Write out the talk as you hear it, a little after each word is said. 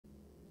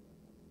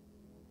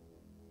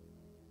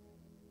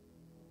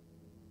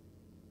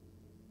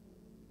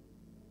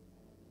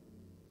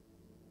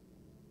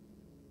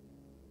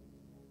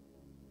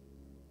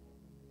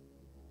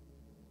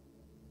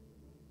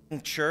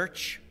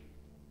Church.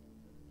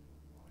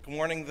 Good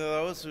morning to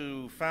those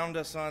who found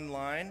us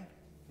online.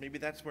 Maybe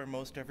that's where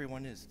most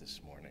everyone is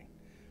this morning.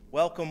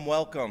 Welcome,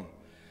 welcome.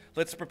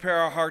 Let's prepare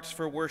our hearts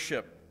for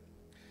worship.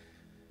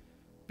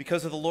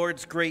 Because of the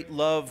Lord's great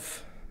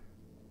love,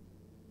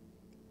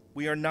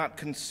 we are not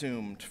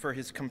consumed, for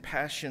his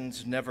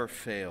compassions never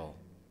fail.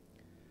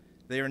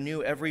 They are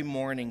new every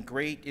morning.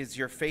 Great is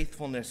your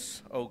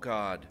faithfulness, O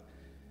God.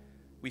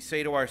 We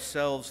say to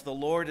ourselves, the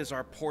Lord is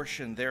our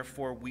portion,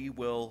 therefore we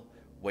will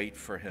wait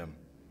for him.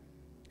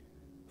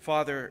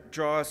 Father,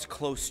 draw us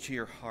close to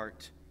your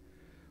heart.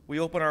 We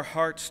open our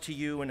hearts to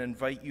you and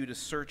invite you to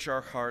search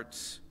our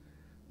hearts,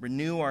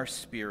 renew our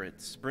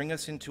spirits, bring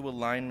us into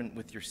alignment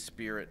with your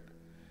Spirit.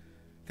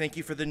 Thank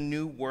you for the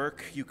new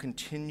work you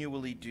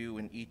continually do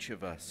in each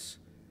of us.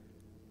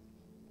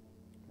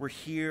 We're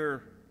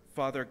here,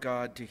 Father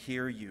God, to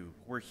hear you.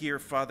 We're here,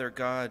 Father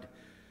God,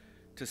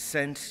 to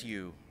sense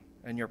you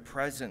and your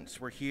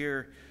presence. We're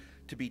here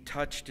to be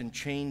touched and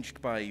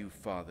changed by you,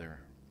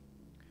 Father.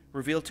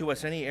 Reveal to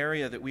us any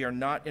area that we are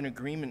not in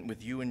agreement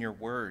with you and your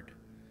word.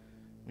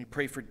 We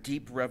pray for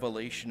deep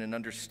revelation and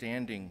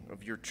understanding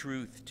of your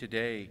truth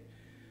today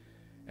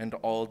and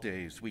all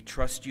days. We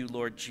trust you,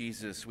 Lord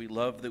Jesus. We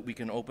love that we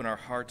can open our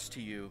hearts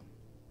to you.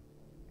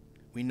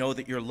 We know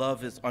that your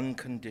love is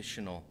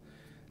unconditional,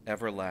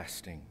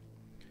 everlasting.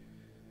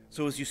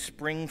 So as you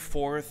spring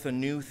forth a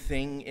new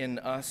thing in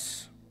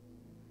us,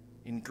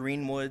 in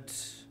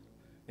Greenwoods,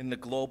 in the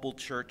global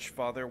church,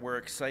 Father, we're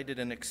excited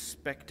and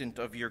expectant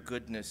of your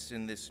goodness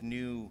in this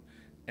new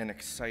and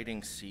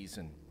exciting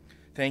season.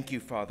 Thank you,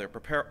 Father.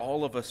 Prepare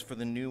all of us for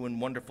the new and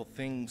wonderful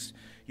things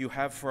you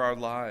have for our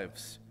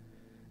lives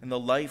and the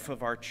life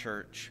of our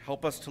church.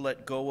 Help us to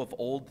let go of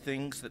old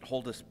things that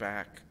hold us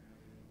back,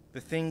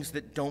 the things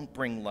that don't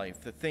bring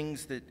life, the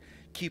things that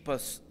keep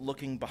us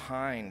looking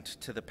behind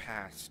to the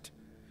past.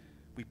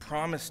 We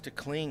promise to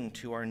cling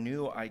to our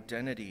new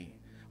identity,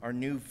 our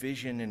new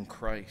vision in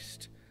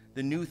Christ,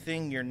 the new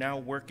thing you're now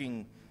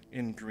working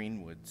in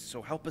Greenwoods.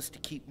 So help us to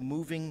keep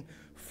moving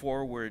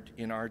forward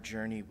in our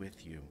journey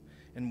with you.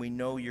 And we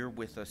know you're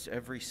with us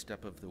every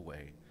step of the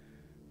way.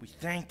 We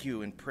thank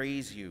you and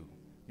praise you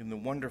in the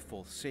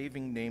wonderful,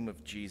 saving name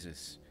of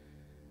Jesus.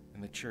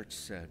 And the church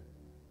said,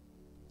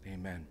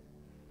 amen.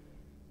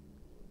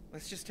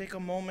 Let's just take a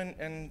moment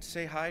and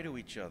say hi to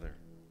each other.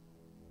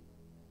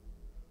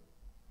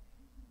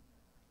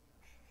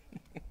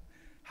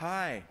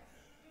 Hi.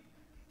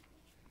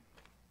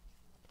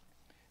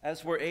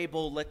 As we're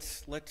able,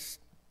 let's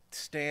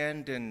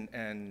stand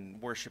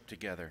and worship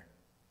together.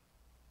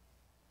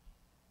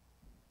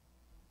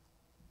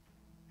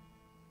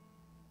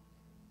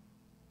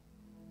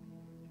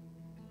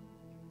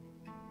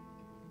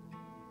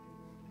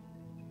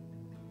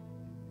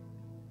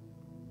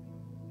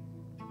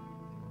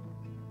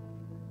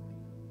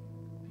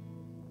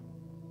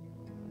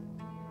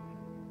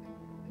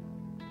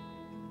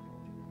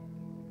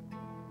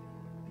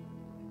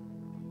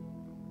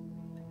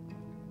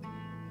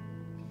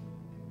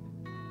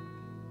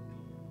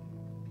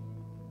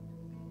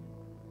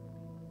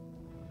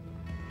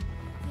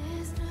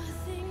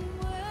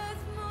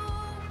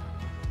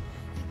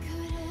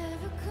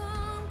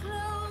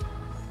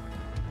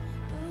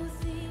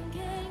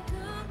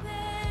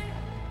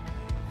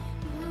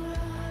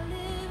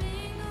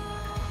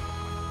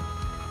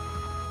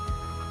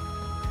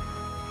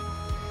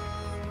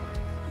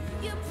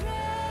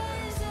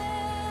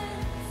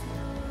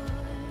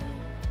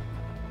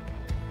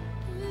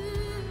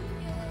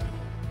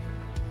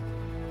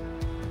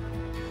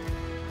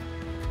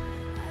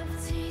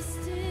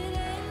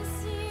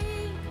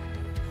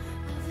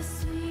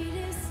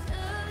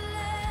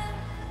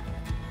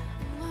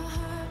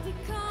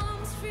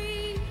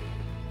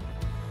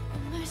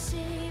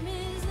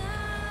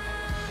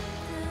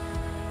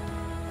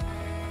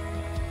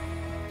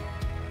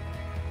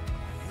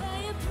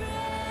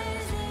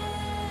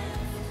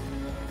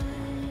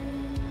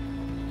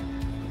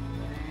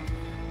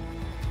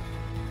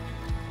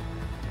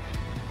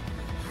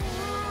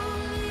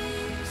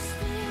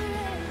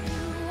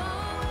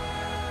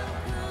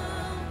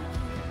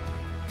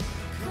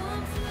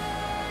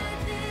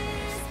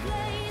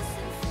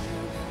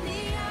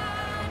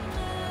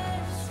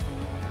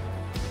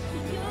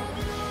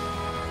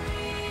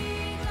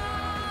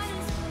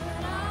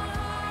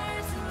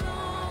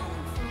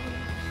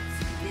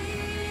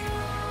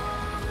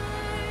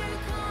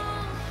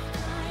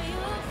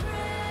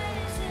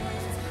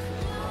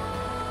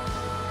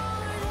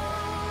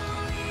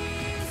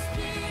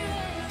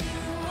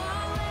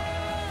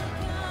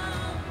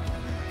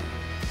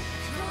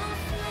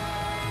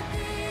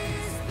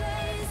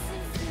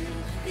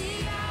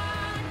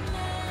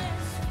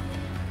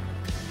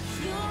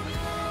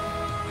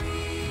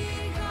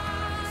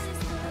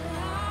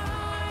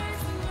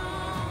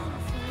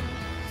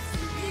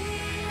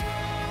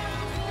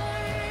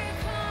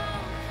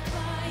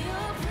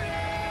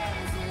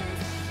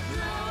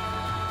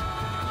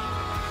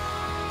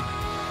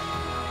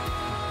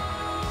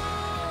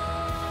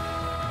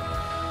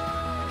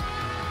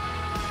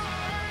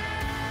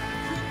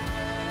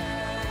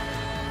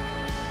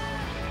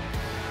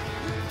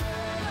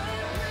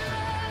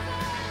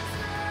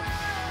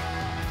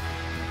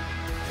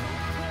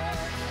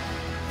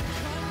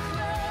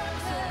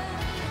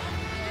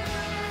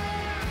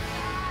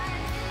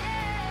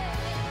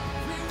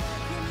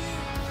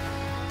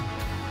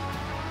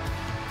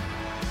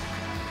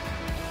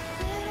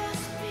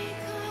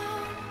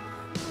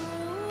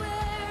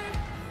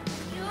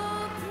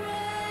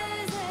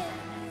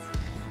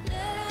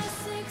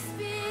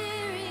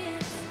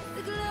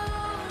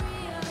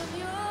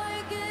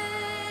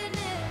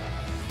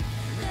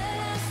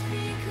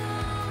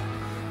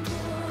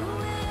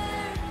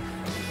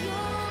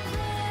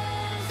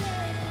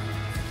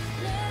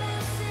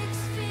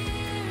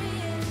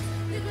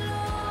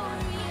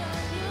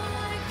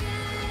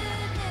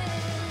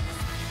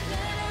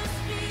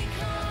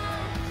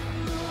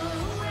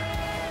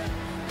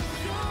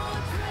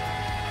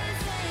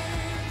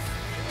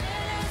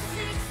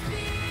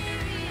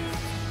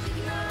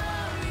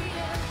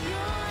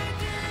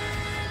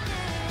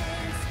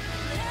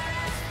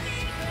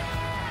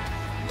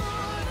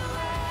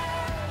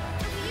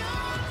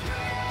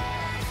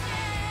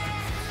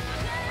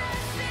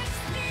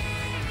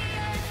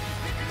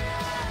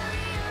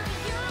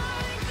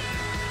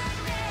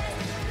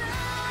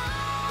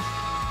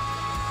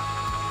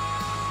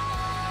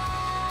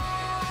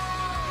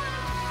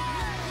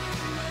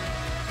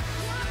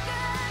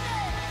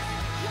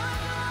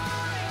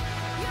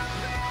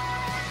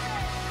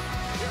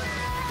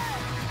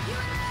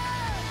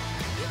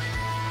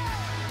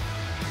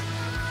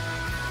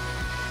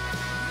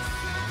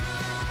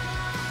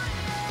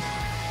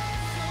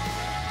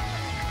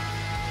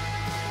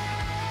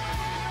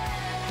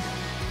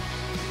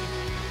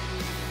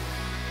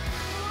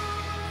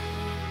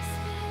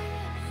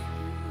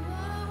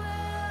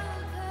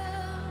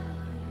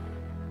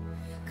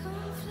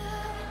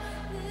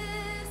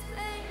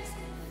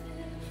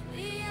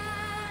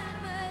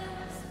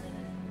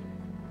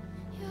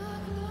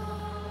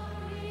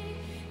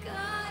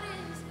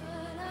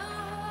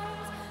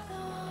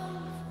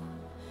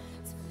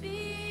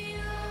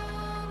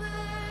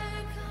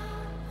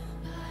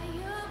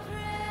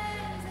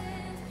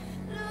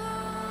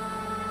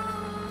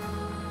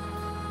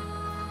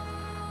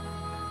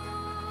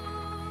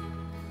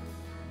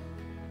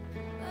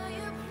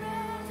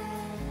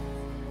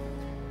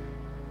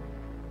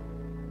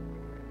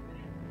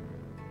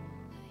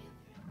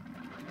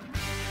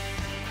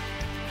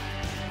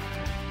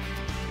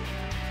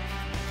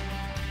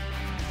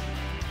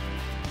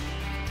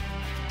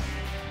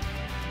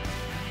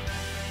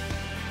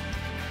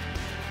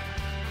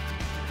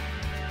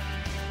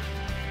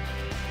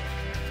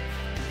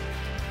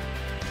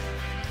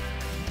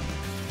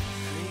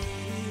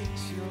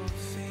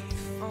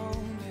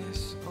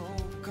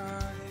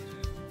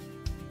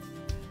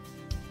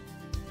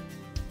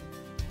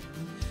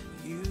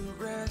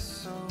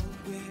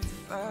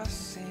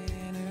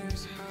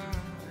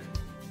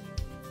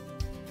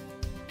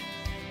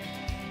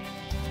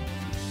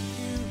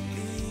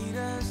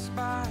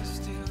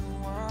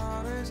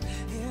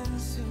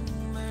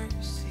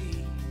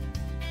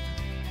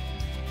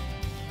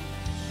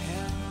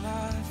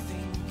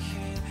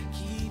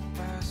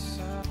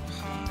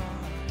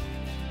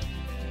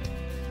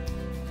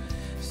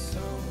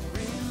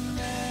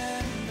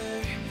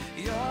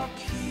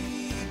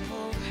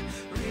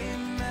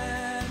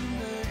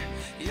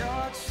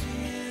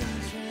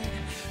 children.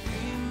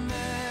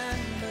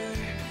 Remember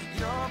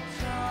your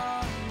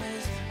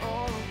promise,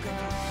 oh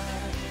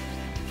God.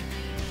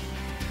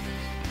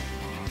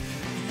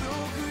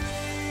 Your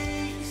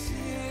grace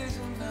is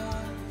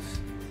enough.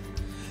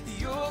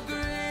 Your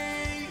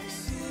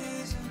grace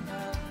is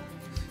enough.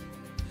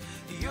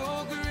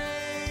 Your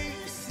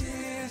grace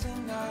is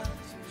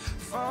enough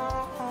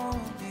for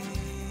me.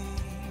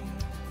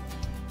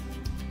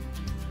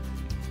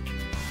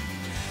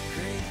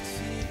 Great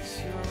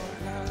is your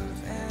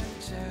love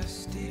and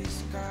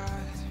justice,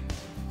 God.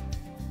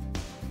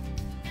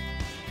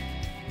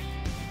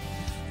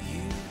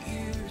 You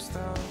use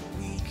the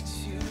weak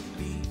to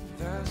beat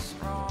the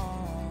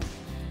strong.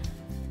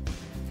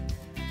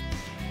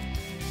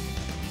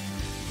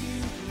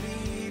 You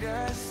lead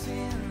us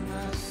in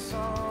the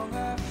song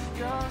of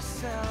your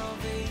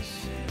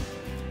salvation,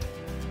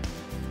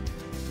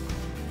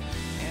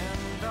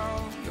 and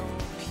all your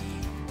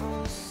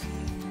people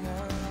sing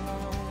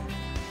along.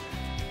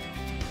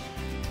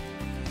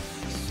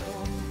 So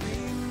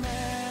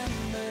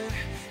remember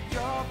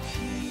your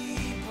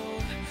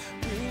people,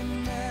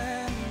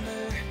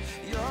 remember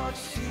your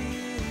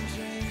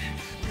children,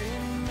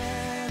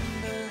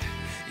 remember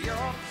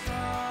your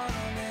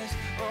promise,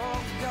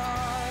 oh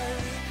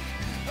God,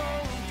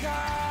 oh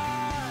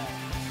God.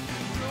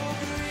 Your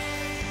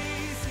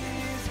grace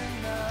is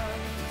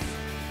enough.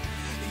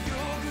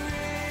 Your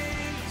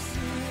grace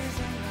is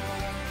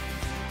enough.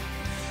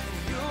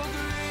 Your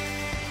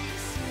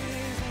grace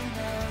is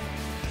enough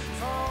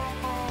for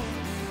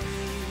me.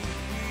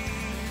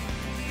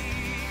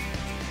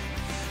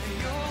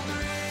 Your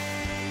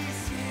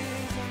grace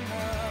is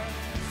enough.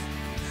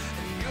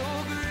 Your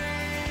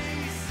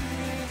grace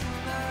is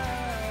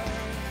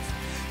enough.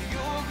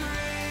 Your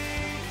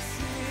grace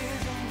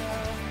is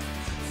enough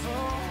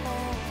for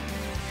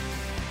me.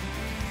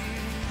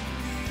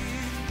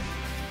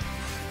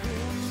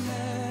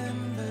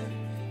 Remember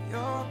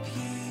your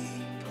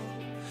people,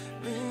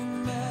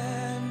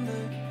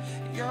 remember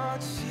your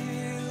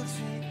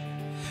children,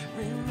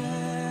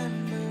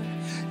 remember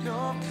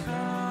your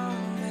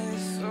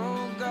promise,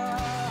 oh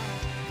God,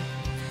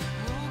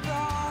 oh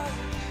God.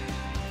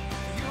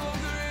 Your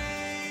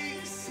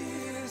grace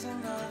is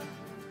enough.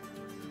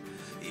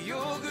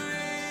 Your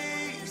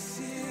grace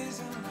is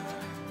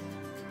enough.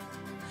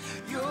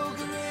 Your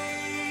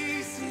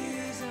grace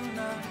is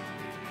enough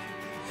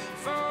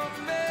for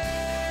me.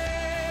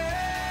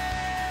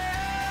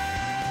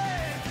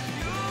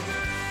 Your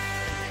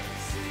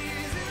grace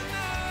is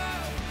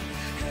enough.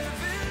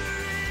 Heaven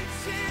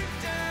reaching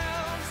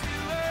down to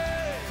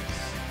us.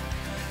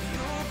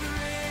 Your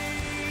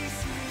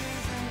grace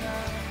is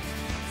enough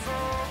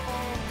for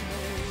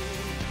me.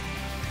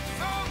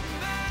 For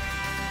me.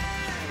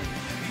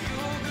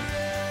 Your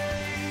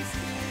grace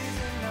is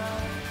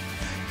enough.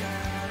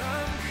 God,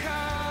 I'm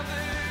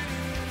covered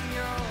in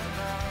your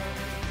love.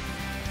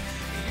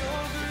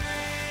 Your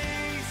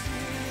grace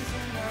is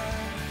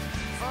enough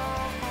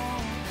for me.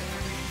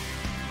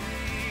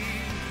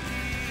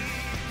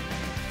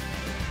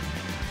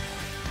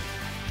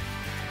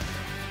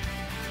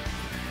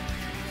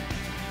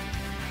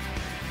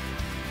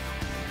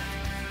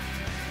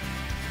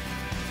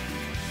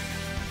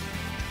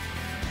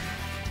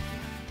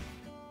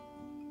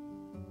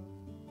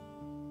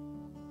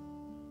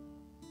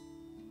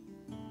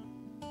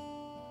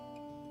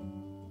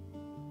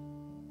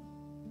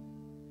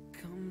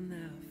 Come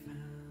now,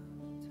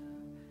 fount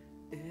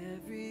of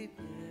every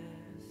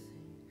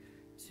blessing,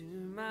 to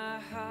my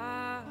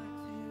heart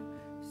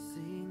to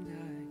sing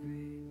thy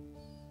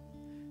grace.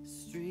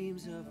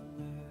 Streams of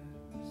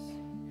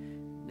mercy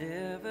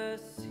never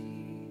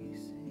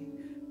ceasing,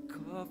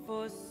 call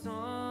for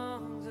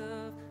songs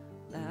of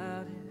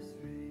loudest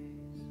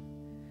praise.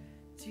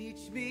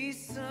 Teach me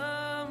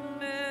some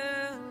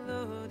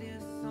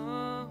melodious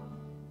song,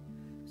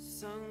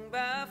 sung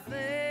by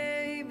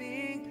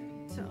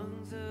flaming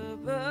tongues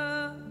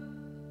above.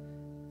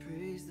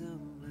 Praise the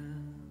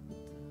mountain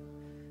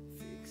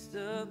fixed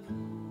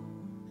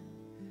upon,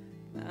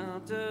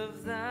 mount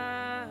of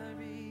thy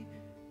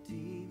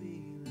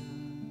redeeming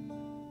love.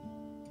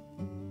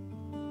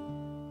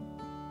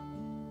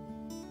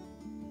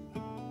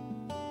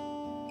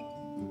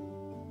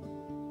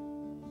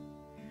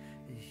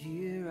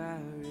 Here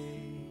I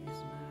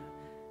raise my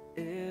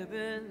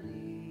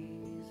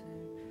Ebenezer,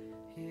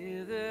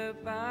 hither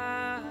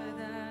by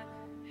thy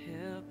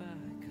help I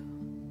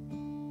come,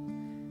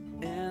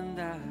 and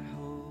I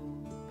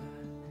hope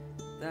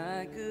by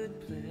thy good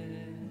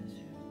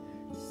pleasure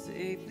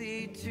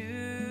safely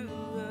to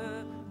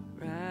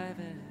arrive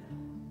at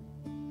home.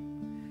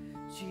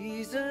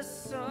 Jesus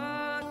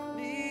sought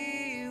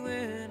me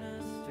when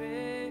a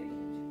stranger,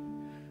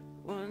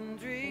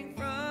 wandering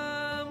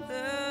from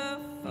the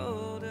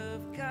fold of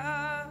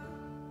God.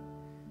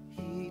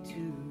 He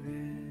to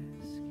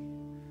rescue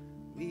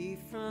me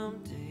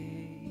from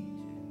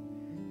danger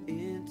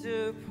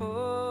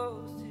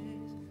interposed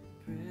his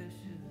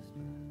precious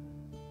blood.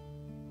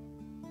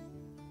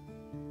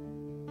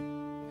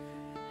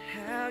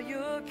 How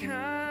your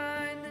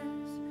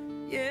kindness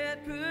yet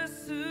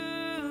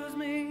pursues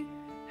me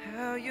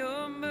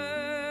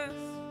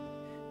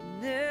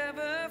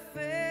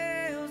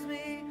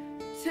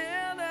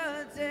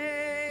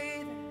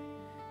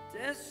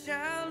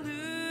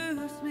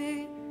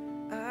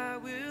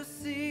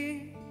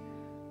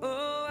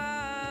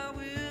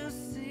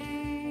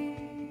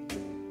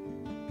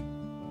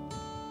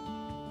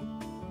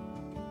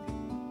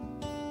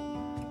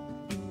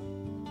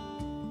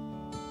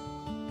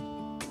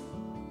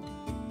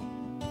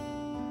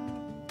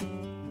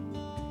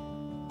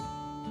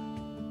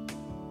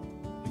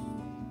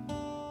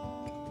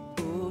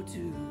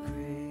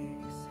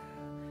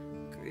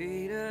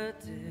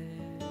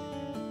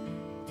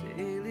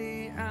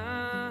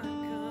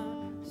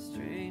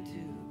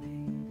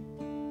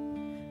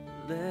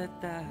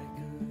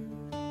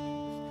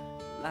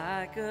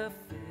like a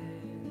fair,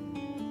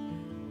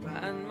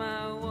 bind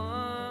my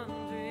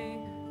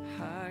wandering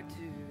heart to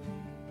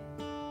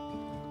thee.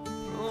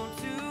 Prone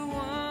to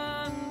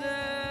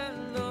wander,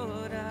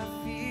 Lord, I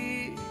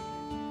fear,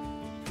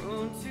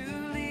 prone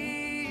to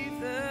leave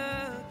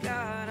the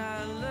God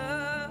I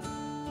love.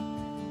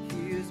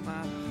 Here's my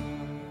heart,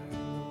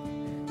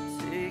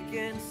 take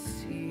and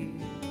seal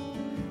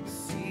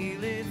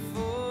it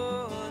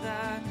for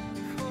thy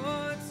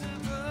courts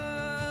above.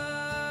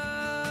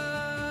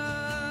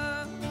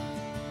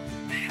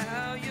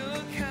 How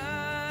your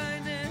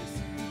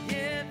kindness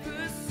yet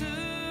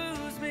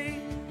pursues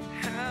me,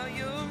 how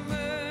your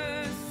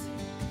mercy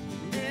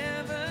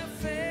never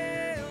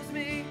fails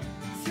me,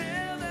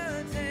 till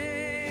the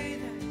day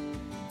that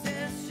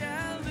death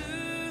shall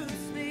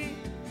lose me.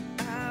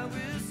 I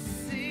will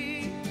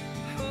sing,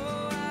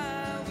 oh,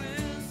 I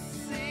will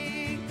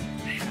sing,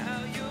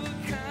 how your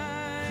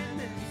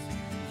kindness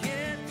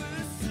yet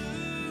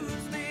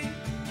pursues me,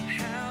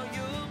 how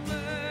your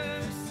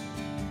mercy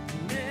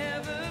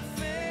never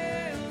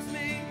fails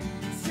me,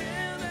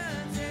 till the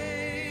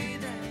day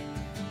that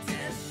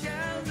death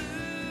shall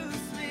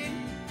lose me.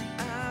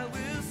 I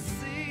will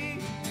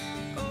sing,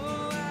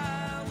 oh,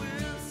 I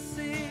will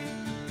sing,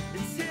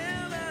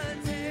 until the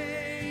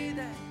day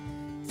that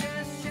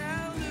death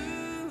shall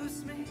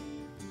lose me.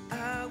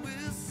 I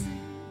will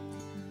sing,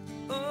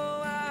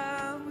 oh,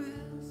 I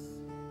will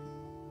sing.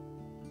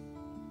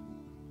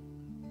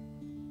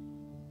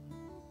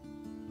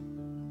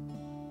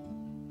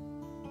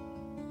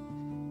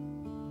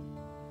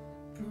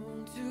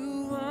 Prone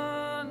to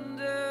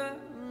wander,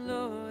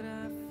 Lord,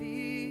 I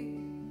fear,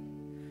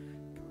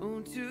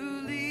 prone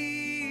to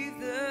leave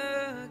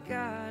the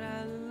God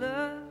I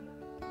love.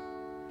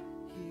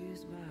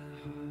 Here's my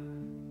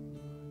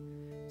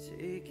heart,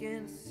 take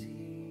and seal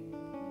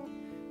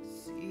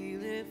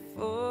it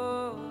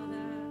for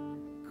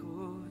thy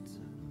courts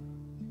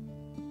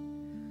above.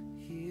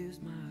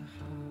 Here's my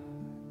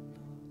heart,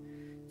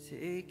 Lord,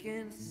 take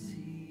and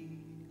seal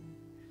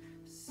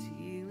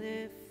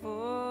it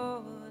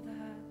for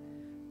thy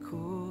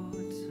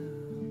courts above.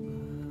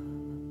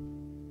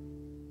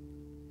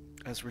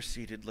 As we're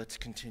seated, let's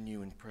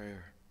continue in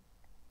prayer.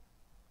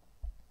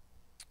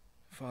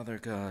 Father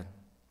God,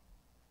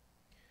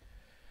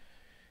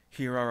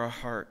 here are our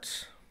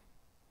hearts.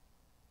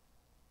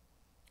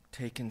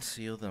 Take and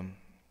seal them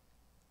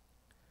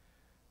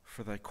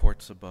for thy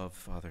courts above,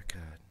 Father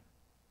God.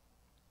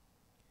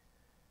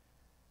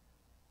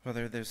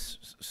 Father,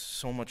 there's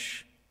so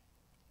much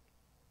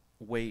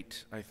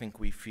weight I think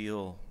we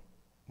feel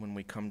when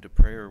we come to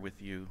prayer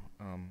with you.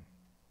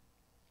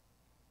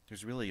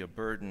 There's really a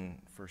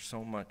burden for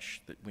so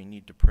much that we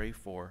need to pray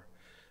for.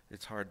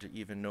 It's hard to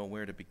even know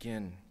where to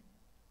begin.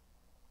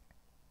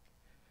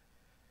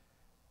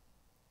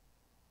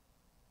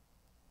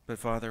 But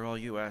Father, all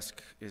you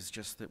ask is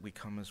just that we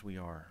come as we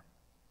are,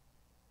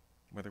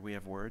 whether we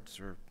have words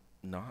or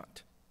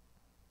not,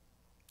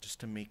 just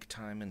to make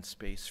time and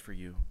space for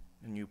you.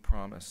 And you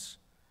promise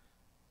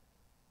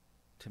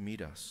to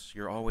meet us.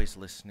 You're always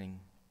listening.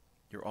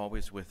 You're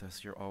always with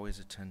us. You're always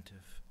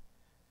attentive.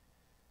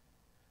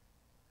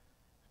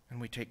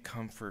 And we take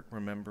comfort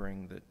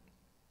remembering that,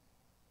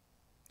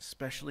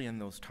 especially in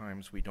those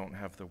times we don't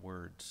have the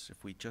words,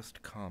 if we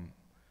just come,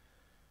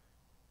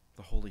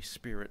 the Holy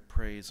Spirit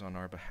prays on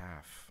our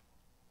behalf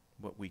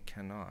what we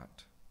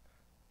cannot.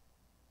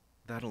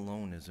 That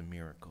alone is a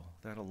miracle.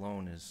 That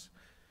alone is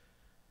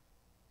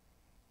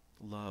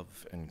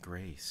love and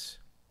grace.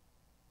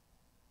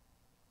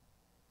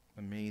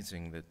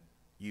 Amazing that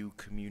you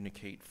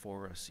communicate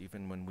for us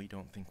even when we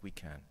don't think we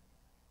can.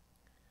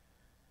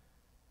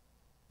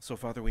 So,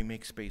 Father, we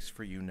make space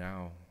for you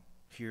now.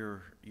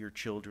 Hear your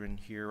children,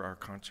 hear our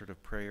concert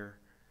of prayer.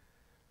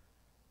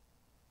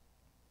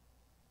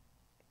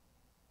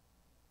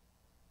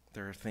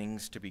 There are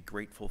things to be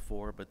grateful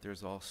for, but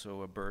there's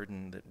also a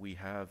burden that we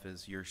have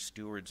as your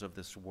stewards of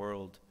this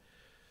world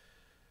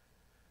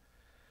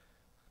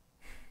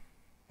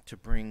to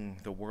bring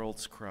the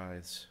world's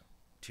cries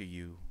to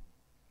you.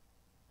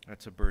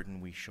 That's a burden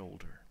we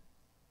shoulder.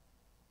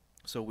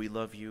 So we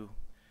love you.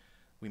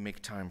 We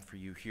make time for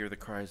you. Hear the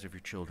cries of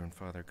your children,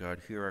 Father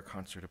God. Hear our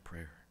concert of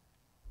prayer.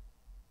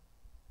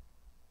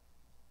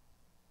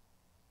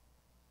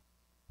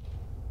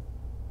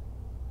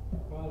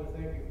 Father,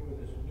 thank you for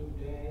this new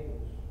day,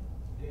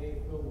 this day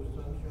filled with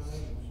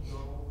sunshine and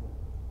snow,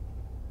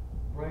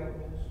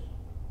 brightness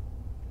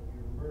of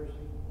your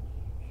mercy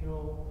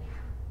shown.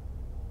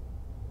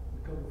 We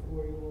come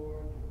before you,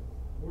 Lord,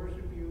 to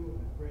worship you.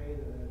 I pray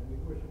that as we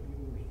worship you,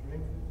 we're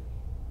strengthened.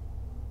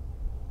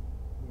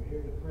 We're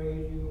here to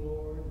praise you,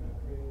 Lord, and I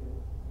pray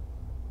that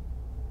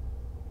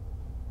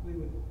we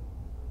would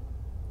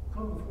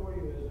come before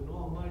you as an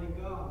almighty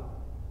God,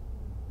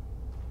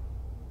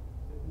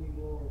 that we,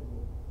 Lord,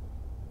 will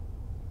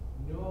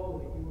know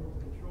that you are in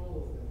control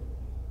of things,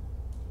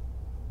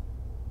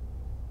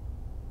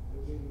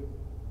 that we would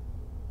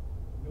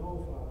know,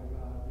 Father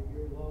God, that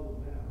your love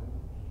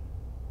abounds.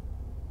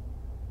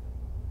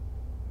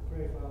 I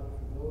pray, Father,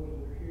 for those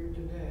that are here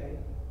today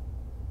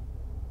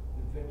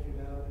that ventured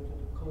out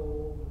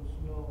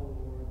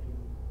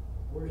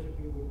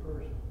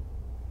person.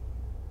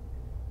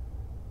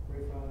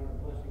 Pray, Father, a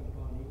blessing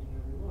upon each and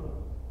every one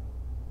of them.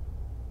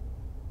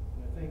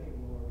 And I thank you,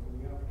 Lord, for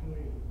the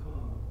opportunity to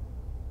come.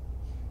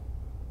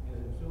 As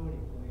in so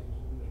many places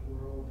in this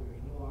world,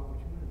 there's no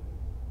opportunity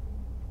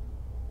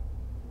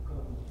to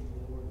come and see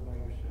the Lord by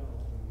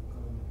yourself, or you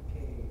come in a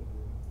cave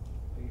or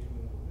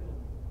basement of a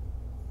building.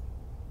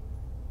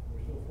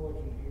 We're so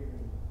fortunate here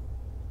in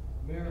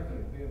America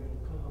to be able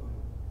to come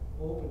and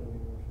openly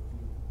worship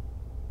you.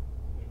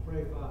 Just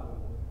pray, Father,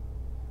 that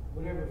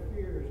whatever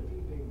fear is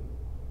keeping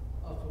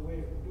us away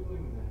from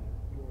doing that,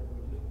 Lord,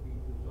 would just be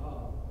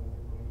dissolved by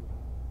your mighty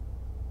power.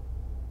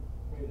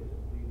 Pray this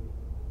in Jesus'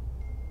 name.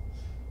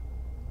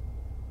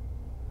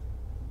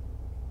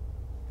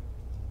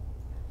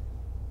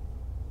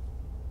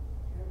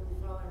 Heavenly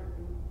Father,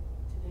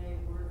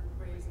 today, word of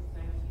praise and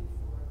thank you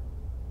for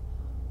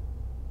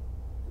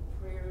the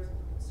prayers and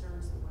the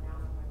concerns that went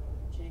out for my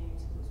brother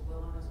James, who is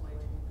well on his way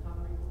to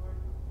recovery, Lord.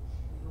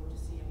 We hope to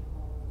see him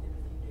home within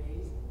a few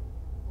days.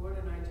 Lord,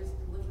 and I just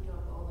lift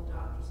up all the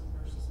doctors and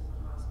nurses in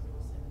the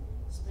hospitals, and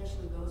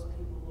especially those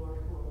people,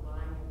 Lord, who are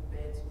lying in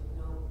beds with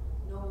no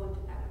one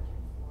to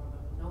advocate for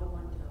them, no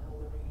one to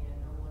hold their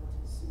hand, no one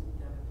to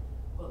soothe them.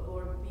 But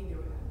Lord, be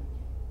their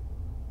advocate.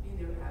 Be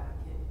their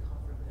advocate and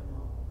comfort them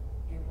all.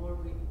 And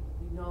Lord, we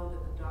know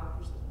that the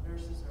doctors and the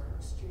nurses are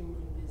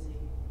extremely busy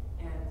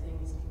and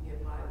things can get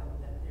violent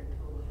that they're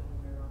totally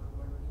unaware of,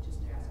 Lord. We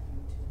just ask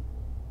you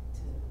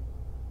to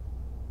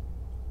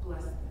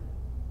bless them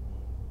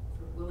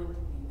for willing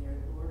to be there,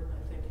 Lord. And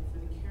I thank you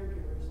for the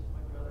caregivers of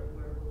my brother who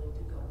are willing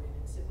to go in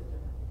and sit with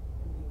him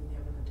and be with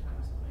him in the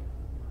times when I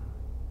could not.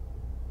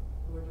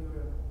 Lord,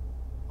 you're an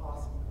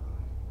awesome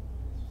God.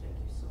 And thank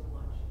you so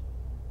much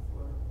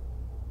for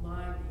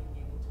my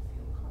being able to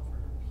feel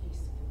comfort and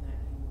peace in that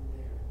you were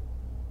there.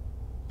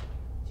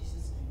 In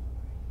Jesus' name I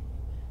pray.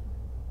 Amen.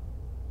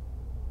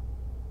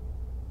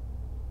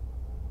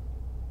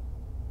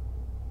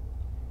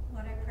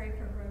 Lord, I pray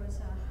for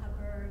Rosa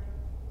Hubbard.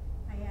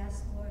 I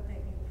ask, Lord, that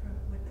you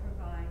would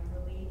provide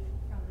relief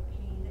from the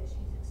pain that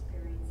she's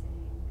experiencing.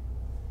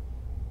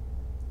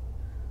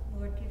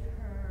 Lord, give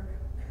her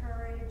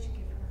courage,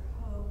 give her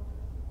hope.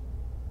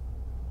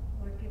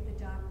 Lord, give the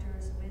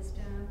doctors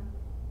wisdom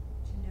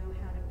to know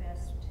how to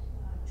best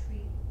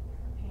treat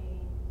her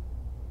pain.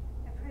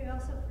 I pray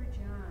also for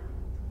John,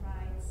 who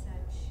provides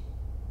such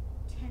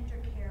tender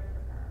care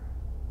for her.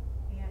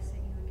 I ask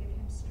that you would give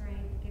him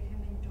strength, give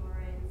him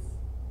endurance,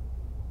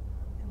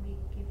 and we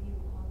give you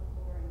all the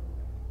glory,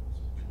 Lord. In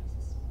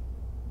Jesus' name.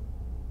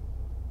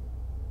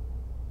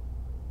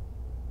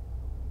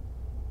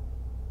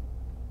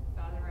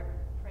 Father, I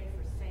pray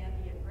for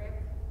Sandy and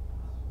Rick.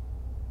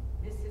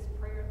 Missed his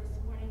prayer this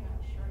morning.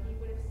 I'm sure he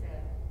would have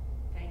said,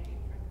 thank you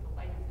for the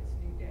light of this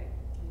new day.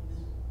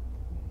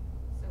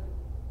 So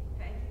we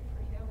thank you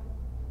for him.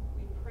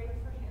 We pray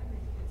for him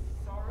in his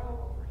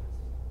sorrow over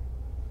his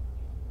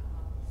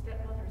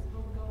stepmother's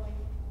homegoing.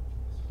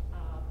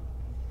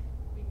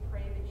 We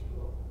pray that you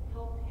will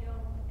help him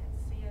and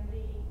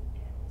Sandy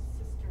and his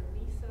sister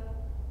Lisa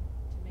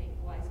to make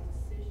wise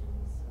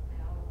decisions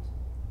about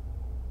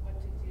what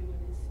to do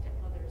with his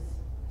stepmother's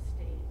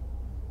estate.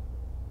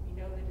 We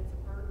know that it's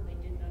a burden they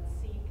did not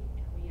seek,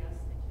 and we ask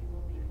that you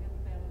will be with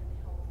them and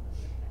help them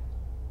with that.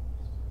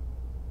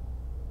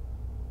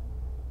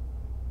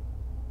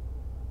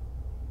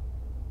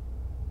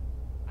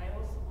 I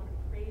also want to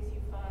praise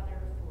you, Father,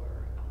 for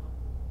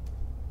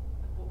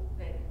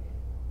that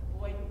the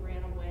boy who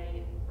ran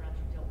away in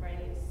Rancho Del Rey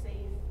is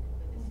safe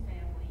with his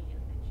family,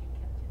 and that you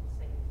kept him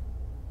safe.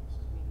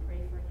 We pray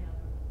for him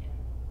and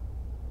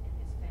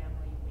his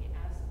family. We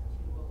ask that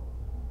you will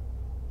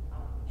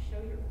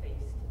show your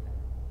face to them.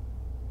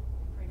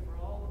 We pray for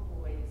all the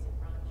boys at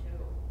Rancho.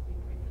 We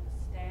pray for the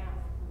staff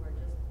who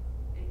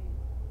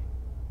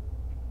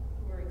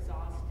are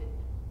exhausted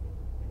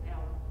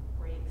without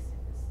breaks in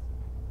this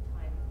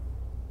time of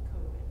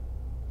COVID.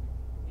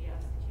 We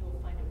ask that you will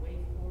find a way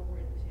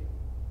forward to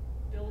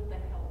build the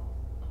health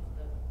of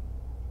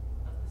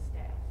the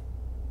staff.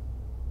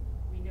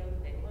 We know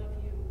that they love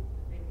you,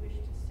 that they wish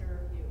to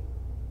serve you,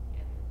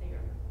 and that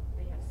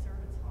they have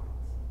servants'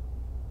 hearts.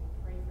 We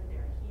pray for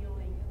their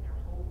healing and their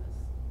wholeness.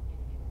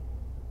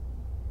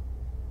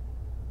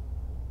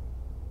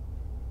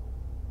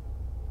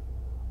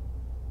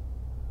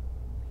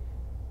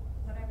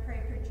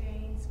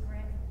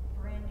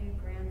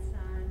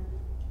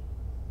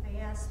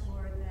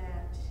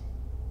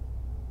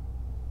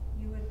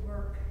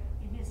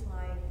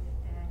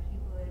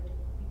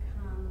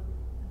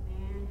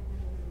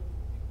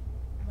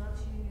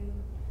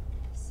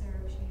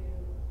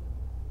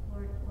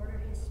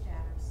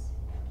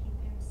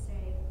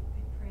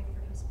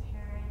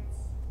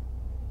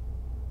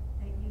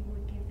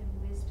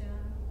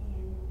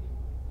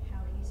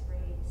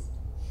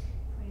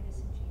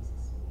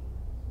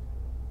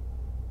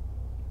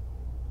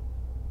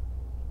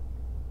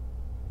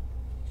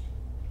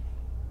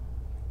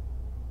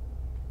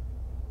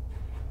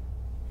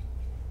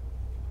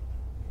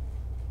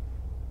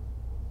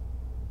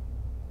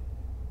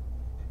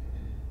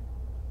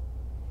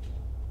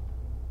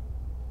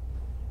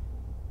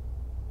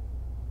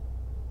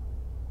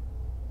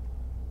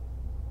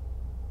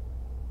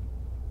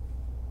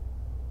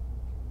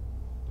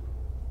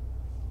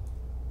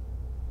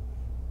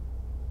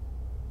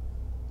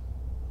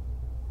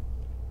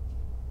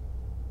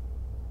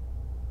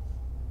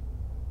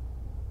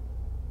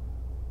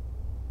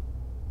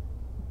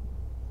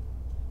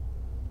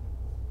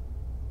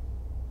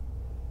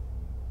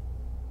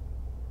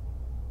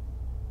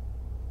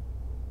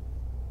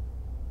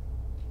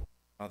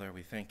 Father,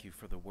 we thank you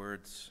for the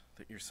words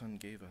that your Son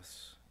gave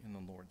us in the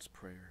Lord's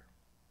Prayer.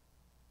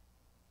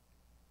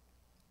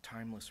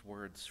 Timeless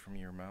words from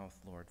your mouth,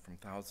 Lord, from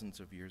thousands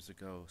of years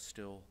ago,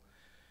 still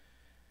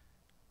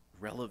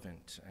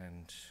relevant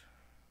and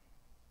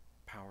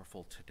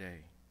powerful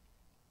today.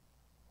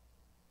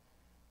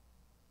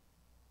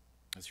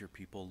 As your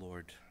people,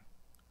 Lord,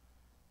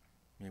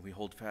 may we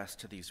hold fast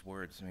to these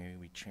words. May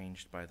we be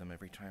changed by them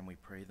every time we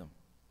pray them.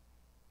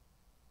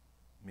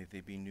 May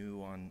they be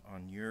new on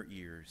your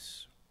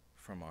ears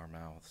from our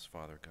mouths,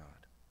 Father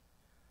God.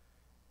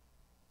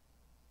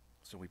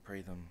 So we pray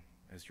them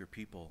as your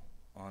people,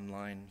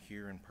 online,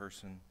 here in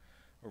person,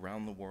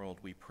 around the world.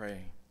 We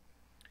pray,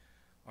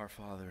 Our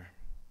Father,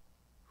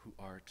 who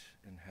art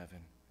in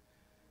heaven,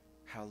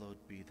 hallowed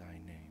be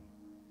thy name.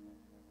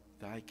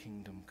 Thy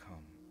kingdom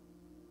come,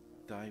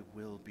 thy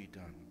will be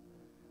done,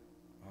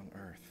 on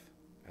earth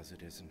as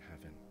it is in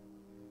heaven.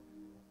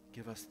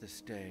 Give us this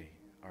day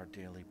our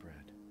daily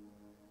bread,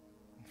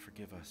 and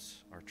forgive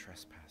us our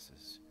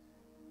trespasses,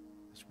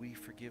 as we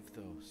forgive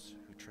those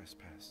who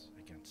trespass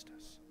against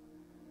us.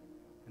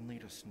 And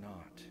lead us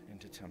not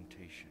into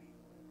temptation,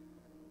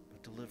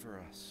 but deliver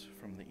us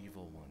from the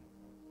evil one.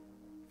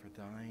 For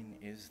thine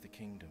is the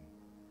kingdom,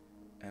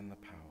 and the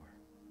power,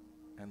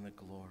 and the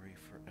glory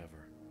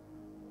forever.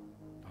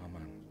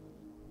 Amen.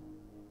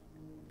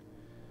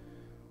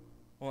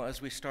 Well,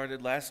 as we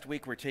started last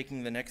week, we're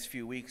taking the next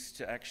few weeks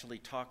to actually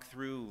talk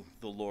through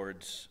the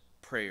Lord's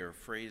Prayer,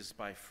 phrase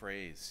by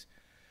phrase.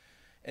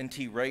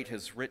 N.T. Wright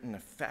has written a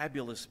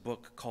fabulous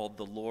book called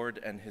The Lord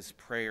and His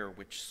Prayer,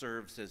 which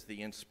serves as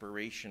the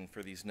inspiration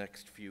for these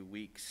next few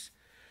weeks.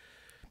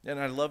 And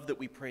I love that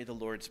we pray the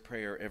Lord's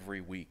Prayer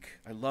every week.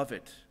 I love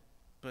it.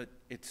 But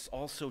it's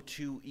also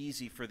too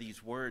easy for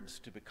these words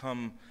to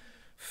become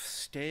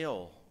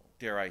stale,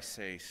 dare I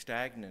say,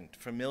 stagnant,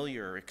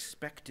 familiar,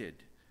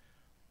 expected.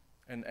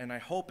 And I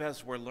hope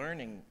as we're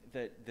learning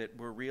that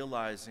we're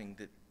realizing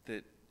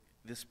that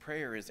this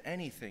prayer is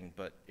anything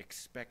but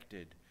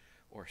expected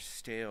or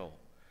stale,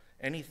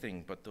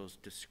 anything but those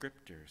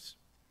descriptors.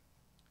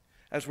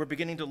 As we're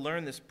beginning to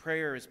learn, this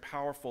prayer is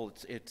powerful.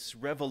 It's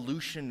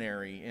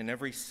revolutionary in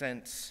every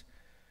sense.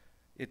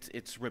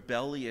 It's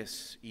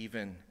rebellious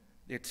even.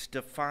 It's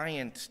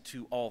defiant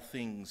to all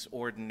things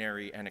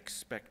ordinary and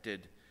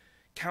expected,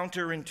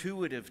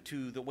 counterintuitive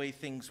to the way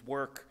things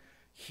work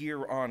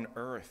here on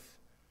earth.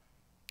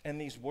 And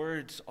these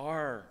words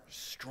are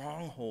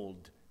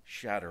stronghold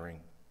shattering.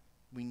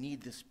 We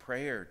need this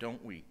prayer,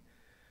 don't we?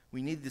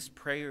 We need this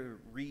prayer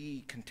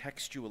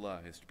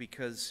recontextualized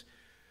because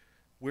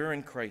we're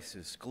in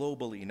crisis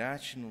globally,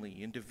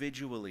 nationally,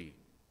 individually.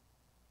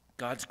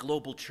 God's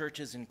global church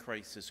is in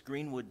crisis.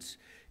 Greenwood's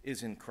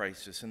is in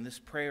crisis. And this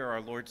prayer,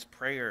 our Lord's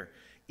Prayer,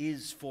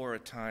 is for a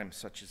time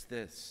such as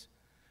this.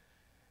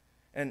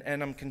 And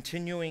I'm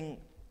continuing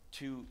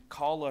to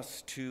call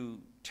us to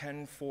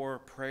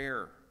 10-4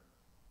 prayer.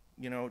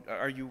 You know,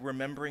 are you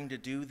remembering to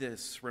do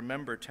this?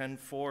 Remember,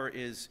 10-4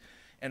 is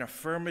an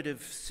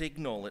affirmative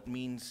signal. It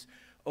means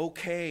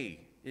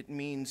okay. It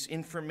means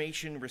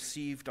information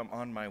received, I'm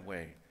on my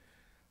way.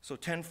 So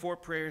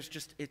 10-4 prayer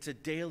is it's a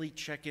daily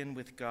check-in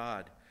with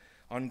God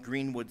on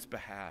Greenwood's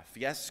behalf.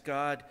 Yes,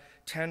 God,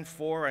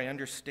 10-4, I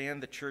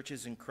understand the church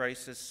is in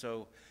crisis,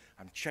 so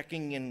I'm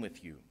checking in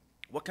with you.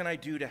 What can I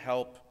do to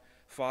help?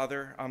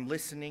 Father, I'm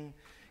listening.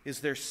 Is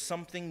there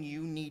something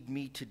you need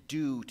me to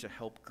do to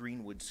help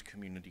Greenwood's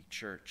Community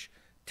Church?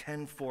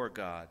 10-4,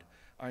 God.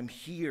 I'm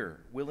here,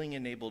 willing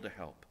and able to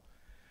help.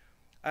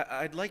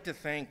 I'd like to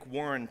thank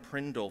Warren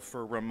Prindle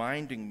for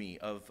reminding me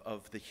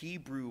of the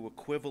Hebrew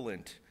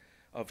equivalent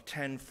of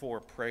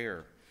 10-4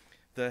 prayer,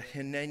 the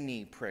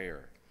Hineni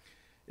prayer.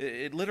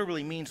 It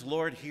literally means,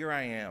 Lord, here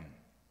I am.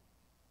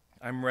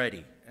 I'm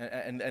ready.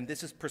 And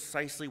this is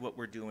precisely what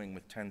we're doing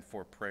with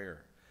 10-4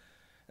 prayer.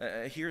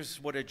 Here's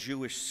what a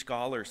Jewish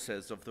scholar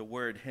says of the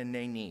word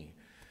Hineni.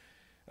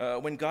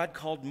 When God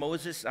called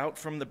Moses out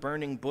from the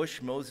burning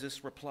bush,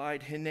 Moses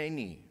replied,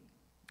 Hineni.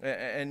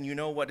 And you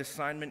know what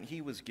assignment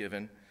he was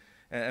given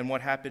and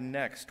what happened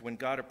next. When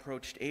God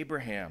approached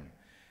Abraham,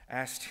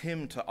 asked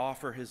him to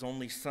offer his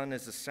only son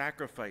as a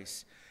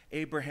sacrifice,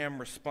 Abraham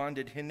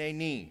responded,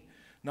 Hineni,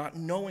 not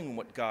knowing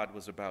what God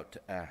was about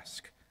to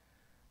ask.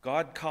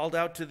 God called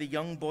out to the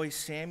young boy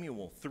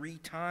Samuel 3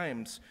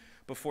 times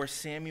before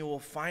Samuel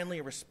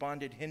finally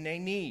responded,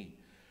 Hineni,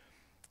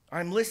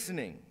 I'm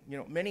listening. You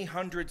know, many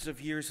hundreds of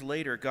years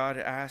later, God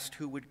asked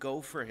who would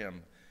go for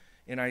him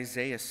in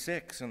Isaiah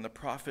 6, and the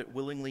prophet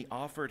willingly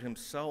offered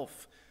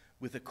himself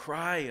with a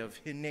cry of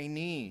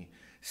Hineni,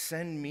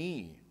 send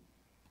me.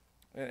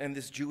 And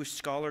this Jewish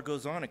scholar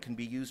goes on, it can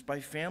be used by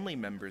family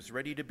members,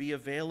 ready to be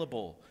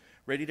available,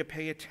 ready to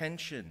pay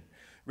attention,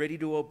 ready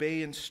to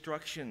obey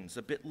instructions,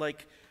 a bit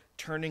like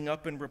turning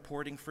up and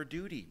reporting for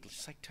duty,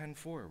 just like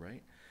 10-4,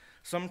 right?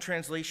 Some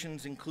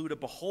translations include a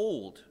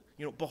behold,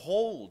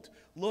 behold,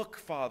 look,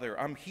 Father,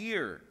 I'm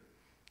here,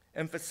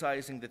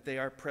 emphasizing that they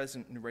are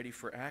present and ready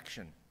for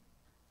action.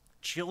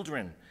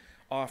 Children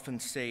often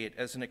say it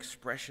as an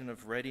expression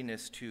of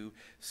readiness to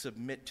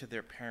submit to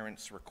their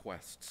parents'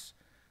 requests.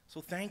 So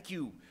thank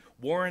you,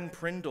 Warren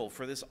Prindle,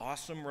 for this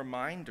awesome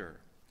reminder.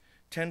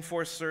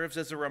 10-4 serves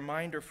as a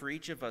reminder for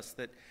each of us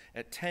that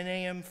at 10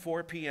 a.m.,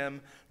 4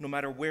 p.m., no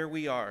matter where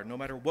we are, no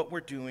matter what we're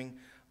doing,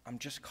 I'm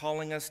just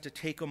calling us to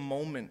take a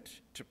moment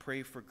to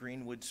pray for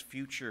Greenwood's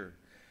future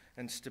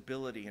and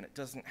stability. And it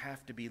doesn't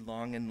have to be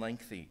long and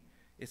lengthy.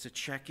 It's a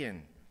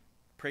check-in.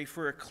 Pray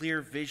for a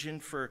clear vision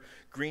for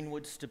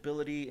Greenwood's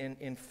stability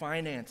in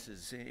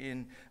finances,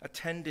 in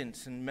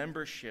attendance and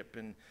membership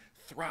and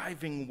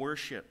thriving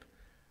worship.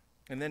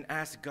 And then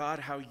ask God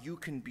how you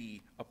can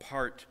be a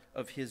part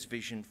of his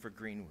vision for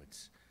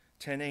Greenwoods.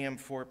 10 a.m.,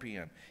 4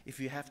 p.m. If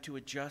you have to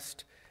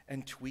adjust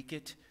and tweak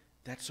it,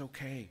 that's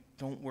okay.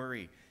 Don't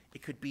worry.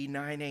 It could be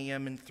 9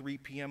 a.m. and 3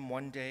 p.m.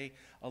 one day,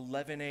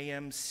 11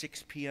 a.m.,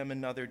 6 p.m.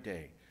 another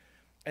day.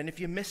 And if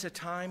you miss a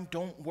time,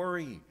 don't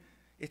worry.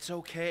 It's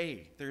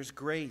okay. There's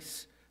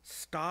grace.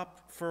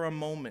 Stop for a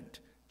moment.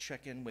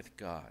 Check in with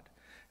God.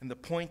 And the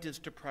point is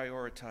to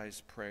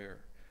prioritize prayer.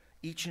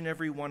 Each and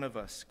every one of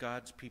us,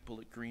 God's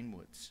people at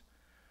Greenwoods.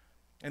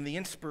 And the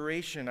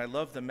inspiration, I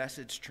love the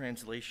Message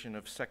translation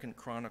of 2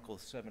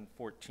 Chronicles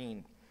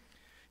 7:14.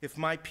 If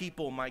my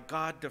people, my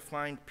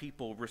God-defined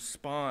people,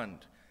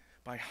 respond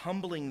by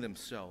humbling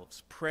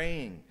themselves,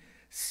 praying,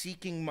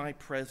 seeking my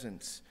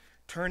presence,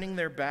 turning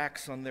their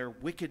backs on their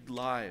wicked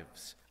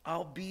lives,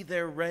 I'll be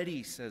there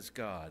ready, says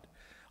God.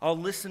 I'll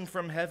listen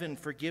from heaven,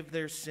 forgive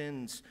their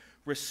sins,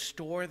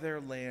 restore their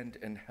land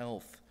and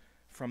health.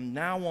 From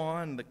now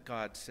on, that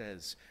God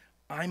says,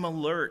 I'm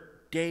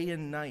alert day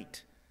and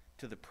night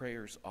to the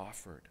prayers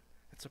offered.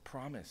 It's a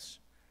promise.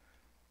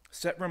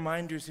 Set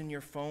reminders in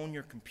your phone,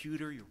 your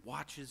computer, your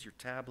watches, your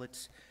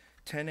tablets,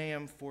 10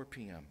 a.m., 4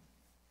 p.m.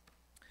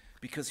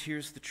 Because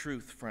here's the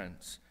truth,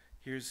 friends.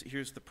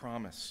 Here's the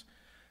promise.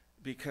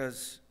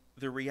 Because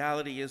the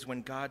reality is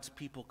when God's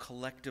people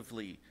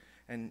collectively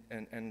and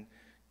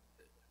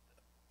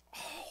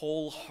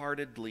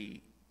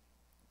wholeheartedly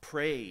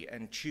pray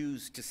and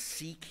choose to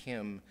seek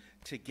him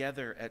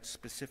together at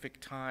specific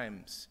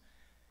times,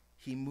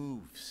 he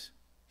moves.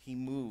 He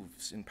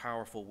moves in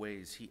powerful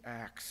ways. He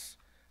acts.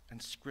 And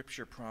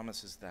Scripture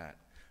promises that.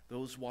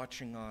 Those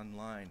watching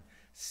online,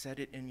 set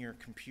it in your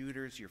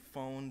computers, your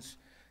phones.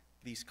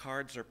 These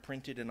cards are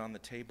printed and on the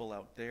table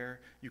out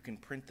there. You can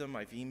print them.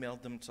 I've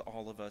emailed them to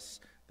all of us.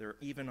 They're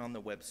even on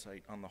the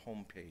website, on the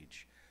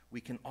homepage.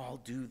 We can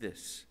all do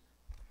this.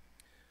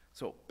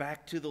 So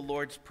back to the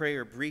Lord's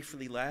Prayer.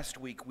 Briefly, last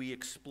week we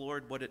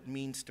explored what it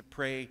means to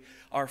pray,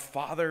 Our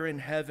Father in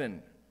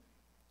heaven,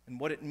 and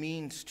what it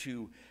means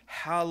to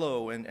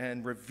hallow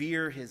and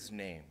revere his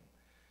name.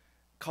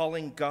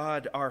 Calling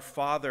God our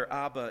Father,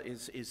 Abba,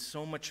 is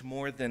so much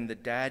more than the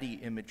daddy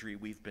imagery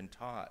we've been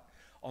taught,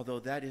 although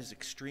that is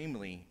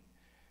extremely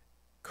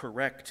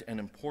correct and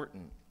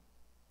important.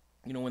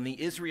 You know, when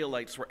the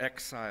Israelites were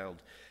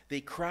exiled,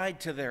 they cried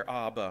to their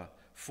Abba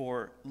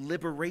for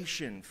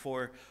liberation,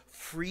 for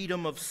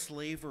freedom of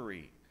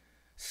slavery.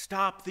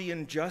 Stop the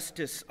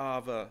injustice,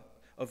 Abba,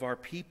 of our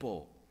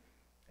people.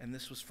 And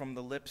this was from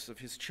the lips of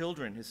his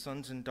children, his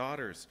sons and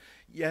daughters.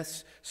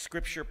 Yes,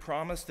 Scripture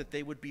promised that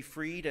they would be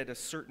freed at a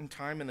certain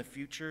time in the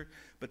future,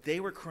 but they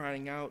were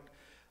crying out,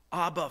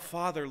 Abba,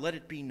 Father, let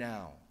it be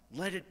now.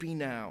 Let it be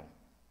now.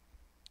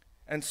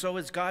 And so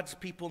is God's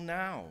people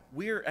now.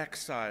 We're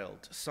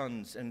exiled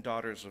sons and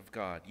daughters of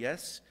God,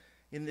 yes?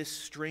 In this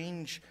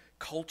strange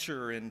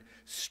culture and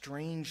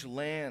strange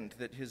land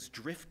that has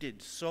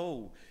drifted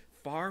so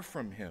far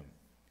from him.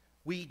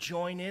 We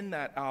join in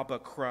that Abba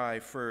cry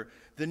for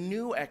the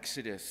new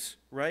Exodus,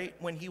 right?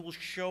 When he will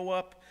show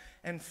up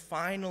and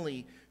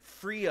finally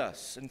free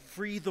us and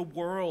free the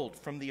world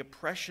from the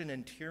oppression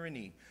and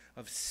tyranny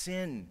of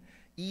sin,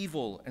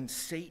 evil, and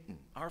Satan.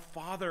 Our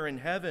Father in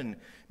heaven,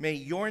 may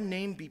your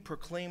name be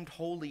proclaimed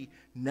holy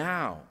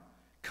now.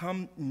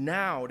 Come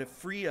now to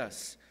free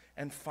us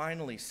and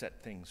finally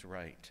set things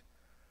right.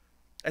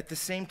 At the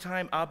same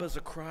time, Abba's a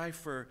cry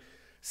for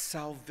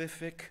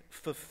salvific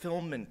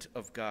fulfillment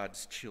of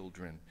God's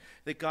children,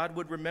 that God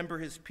would remember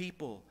his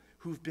people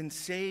who've been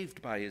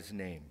saved by his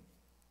name,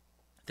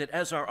 that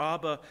as our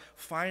Abba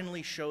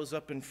finally shows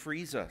up and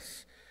frees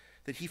us,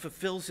 that he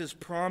fulfills his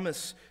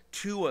promise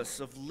to us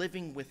of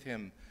living with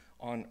him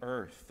on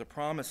earth, the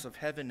promise of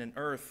heaven and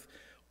earth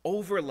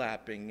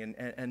overlapping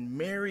and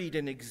married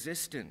in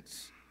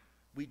existence.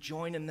 We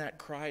join in that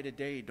cry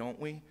today, don't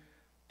we?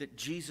 That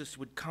Jesus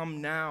would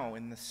come now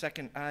in the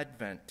second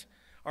advent.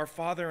 Our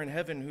Father in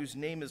heaven, whose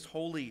name is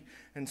holy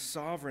and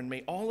sovereign,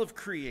 may all of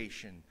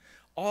creation,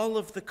 all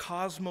of the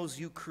cosmos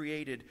you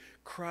created,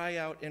 cry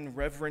out in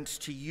reverence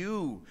to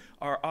you,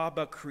 our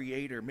Abba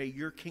Creator. May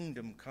your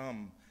kingdom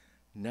come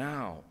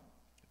now.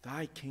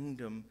 Thy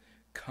kingdom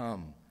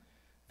come.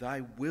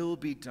 Thy will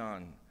be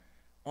done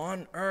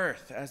on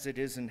earth as it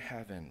is in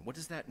heaven. What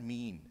does that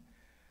mean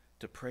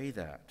to pray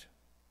that?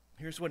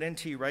 Here's what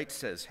N.T. Wright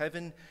says.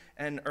 Heaven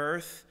and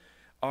earth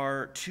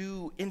are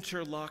two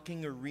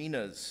interlocking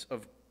arenas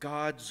of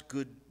God's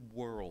good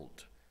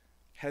world.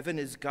 Heaven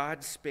is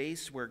God's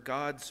space where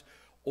God's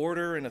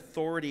order and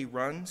authority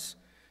runs.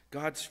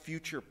 God's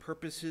future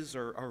purposes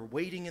are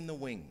waiting in the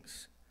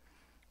wings.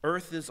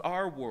 Earth is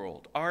our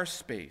world, our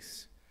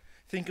space.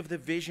 Think of the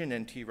vision,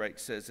 N.T. Wright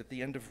says at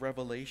the end of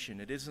Revelation.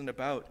 It isn't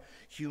about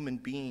human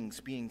beings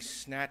being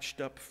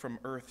snatched up from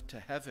earth to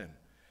heaven.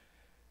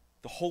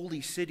 The holy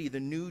city, the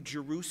new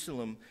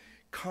Jerusalem,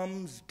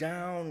 comes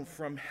down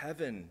from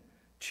heaven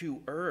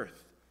to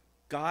earth.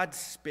 God's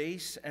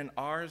space and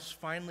ours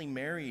finally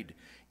married,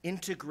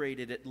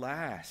 integrated at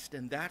last.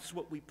 And that's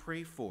what we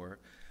pray for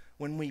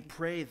when we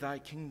pray, "Thy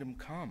kingdom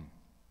come."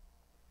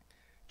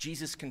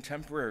 Jesus'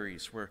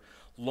 contemporaries were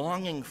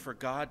longing for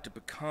God to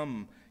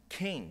become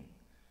king.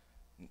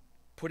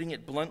 Putting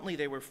it bluntly,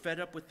 they were fed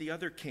up with the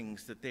other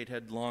kings that they'd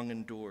had long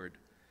endured.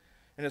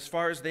 And as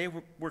far as they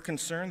were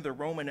concerned, the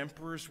Roman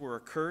emperors were a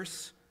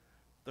curse.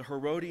 The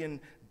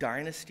Herodian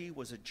dynasty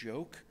was a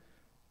joke.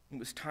 It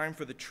was time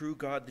for the true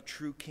God, the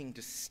true king,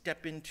 to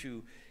step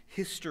into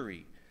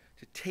history,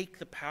 to take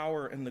the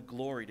power and the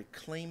glory, to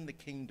claim the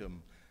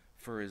kingdom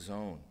for his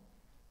own.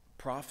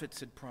 Prophets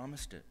had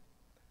promised it.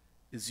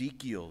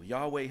 Ezekiel,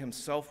 Yahweh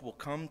himself will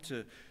come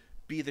to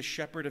be the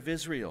shepherd of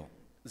Israel.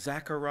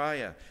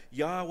 Zechariah,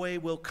 Yahweh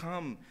will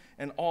come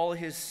and all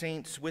his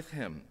saints with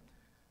him.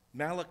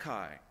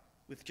 Malachi,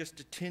 with just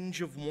a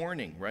tinge of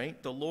warning,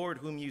 right? The Lord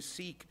whom you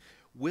seek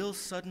will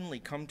suddenly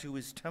come to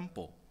his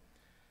temple.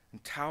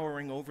 And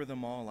towering over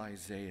them all,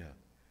 Isaiah.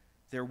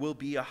 There will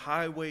be a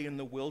highway in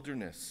the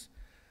wilderness.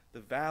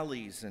 The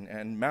valleys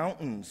and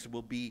mountains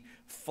will be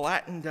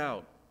flattened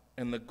out,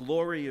 and the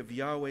glory of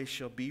Yahweh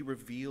shall be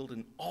revealed,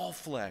 and all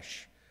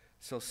flesh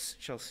shall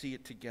see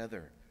it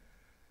together.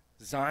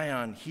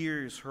 Zion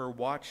hears her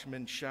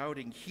watchmen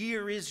shouting,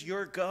 "Here is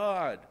your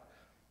God."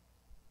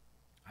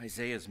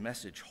 Isaiah's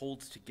message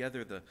holds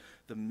together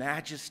the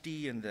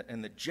majesty and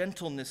the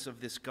gentleness of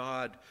this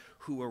God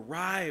who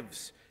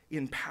arrives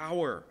in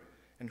power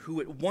and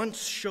who at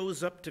once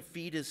shows up to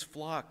feed his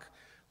flock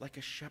like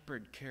a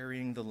shepherd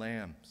carrying the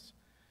lambs.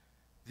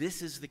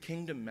 This is the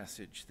kingdom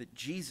message that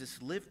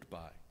Jesus lived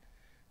by.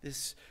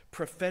 This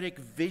prophetic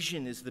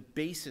vision is the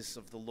basis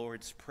of the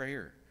Lord's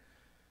Prayer.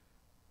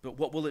 But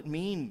what will it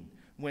mean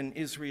when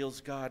Israel's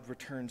God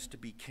returns to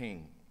be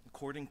king?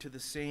 According to the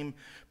same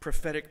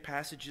prophetic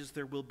passages,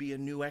 there will be a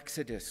new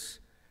exodus.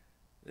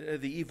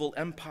 The evil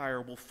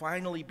empire will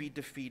finally be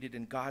defeated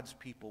and God's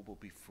people will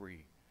be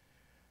free.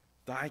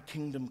 Thy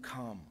kingdom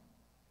come.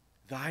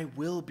 Thy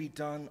will be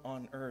done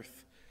on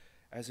earth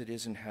as it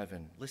is in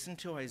heaven. Listen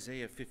to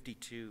Isaiah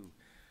 52,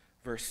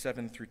 verse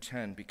 7 through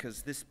 10,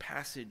 because this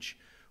passage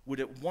would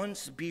at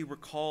once be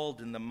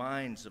recalled in the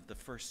minds of the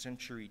first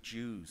century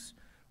Jews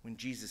when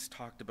Jesus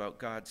talked about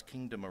God's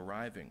kingdom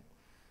arriving.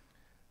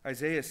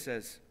 Isaiah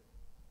says,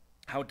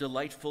 "How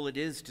delightful it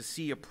is to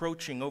see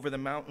approaching over the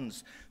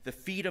mountains the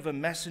feet of a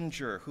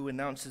messenger who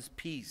announces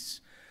peace,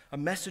 a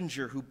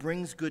messenger who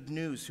brings good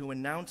news, who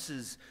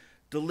announces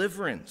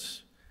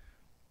deliverance,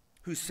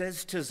 who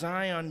says to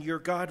Zion, your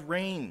God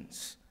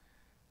reigns.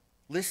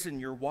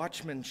 Listen, your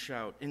watchmen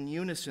shout in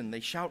unison.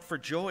 They shout for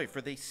joy, for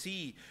they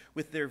see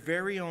with their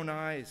very own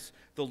eyes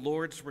the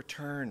Lord's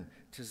return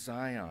to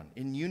Zion.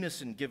 In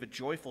unison give a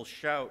joyful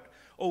shout,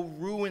 O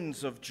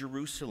ruins of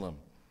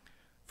Jerusalem.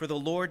 For the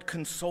Lord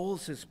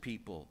consoles his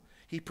people.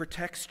 He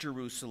protects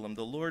Jerusalem.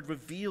 The Lord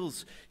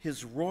reveals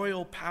his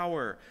royal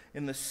power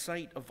in the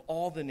sight of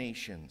all the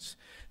nations.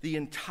 The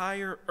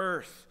entire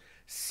earth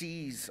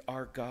sees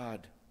our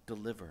God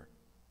deliver."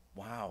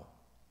 Wow,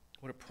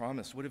 what a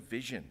promise, what a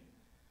vision.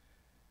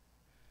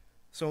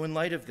 So in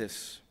light of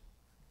this,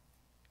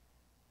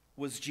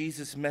 was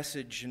Jesus'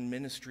 message and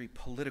ministry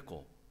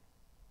political?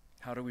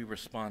 How do we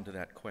respond to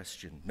that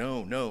question?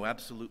 No,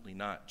 absolutely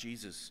not.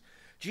 Jesus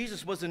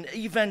was an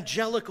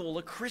evangelical,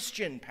 a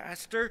Christian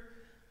pastor.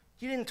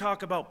 He didn't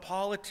talk about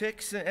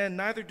politics, and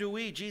neither do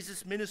we.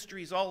 Jesus'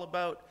 ministry is all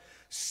about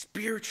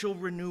spiritual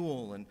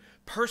renewal and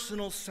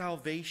personal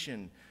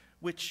salvation,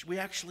 which we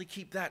actually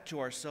keep that to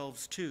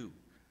ourselves too.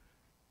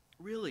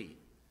 Really?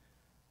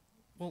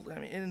 Well, I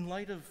mean, in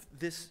light of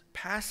this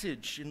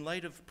passage, in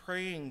light of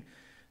praying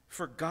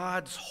for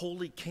God's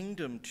holy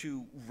kingdom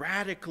to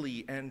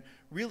radically and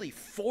really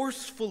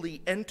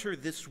forcefully enter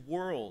this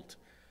world,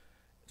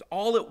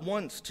 all at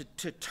once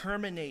to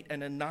terminate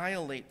and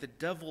annihilate the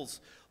devil's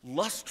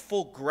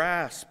lustful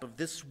grasp of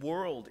this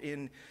world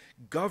in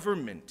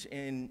government,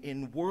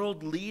 in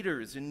world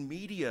leaders, in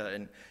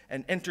media,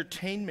 and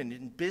entertainment,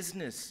 in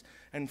business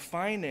and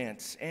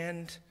finance,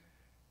 and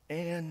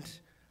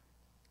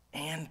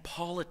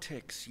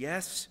politics.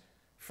 Yes,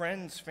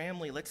 friends,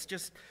 family,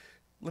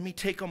 let me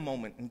take a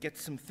moment and get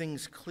some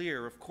things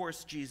clear. Of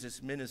course,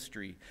 Jesus'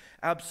 ministry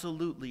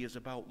absolutely is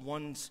about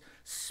one's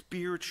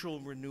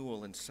spiritual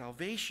renewal and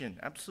salvation.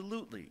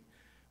 Absolutely.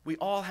 We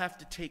all have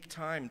to take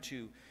time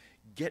to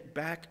get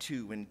back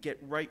to and get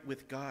right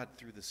with God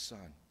through the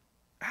Son.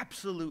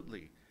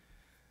 Absolutely.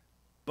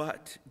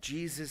 But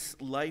Jesus'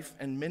 life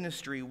and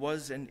ministry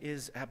was and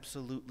is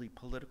absolutely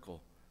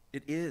political.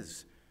 It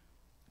is.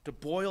 To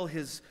boil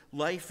his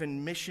life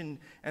and mission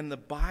and the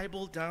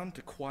Bible down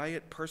to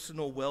quiet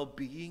personal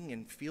well-being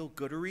and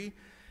feel-goodery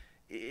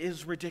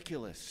is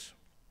ridiculous.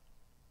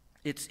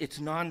 It's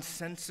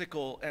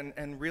nonsensical,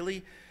 and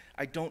really,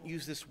 I don't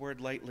use this word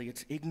lightly.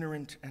 It's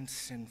ignorant and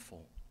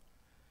sinful.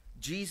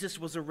 Jesus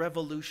was a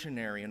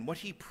revolutionary, and what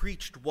he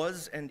preached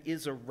was and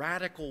is a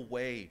radical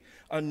way,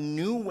 a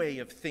new way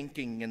of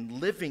thinking and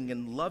living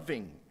and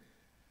loving.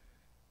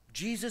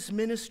 Jesus'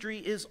 ministry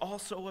is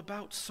also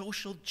about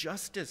social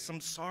justice. I'm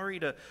sorry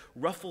to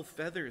ruffle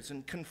feathers,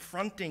 and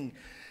confronting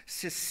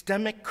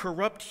systemic,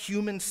 corrupt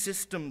human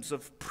systems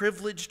of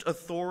privileged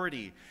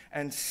authority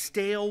and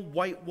stale,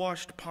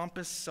 whitewashed,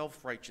 pompous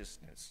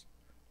self-righteousness.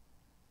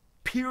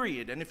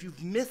 Period. And if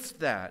you've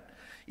missed that,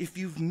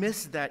 you've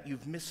missed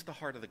the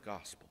heart of the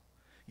gospel.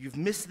 You've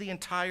missed the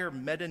entire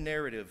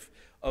meta-narrative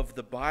of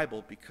the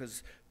Bible,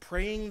 because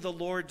praying the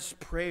Lord's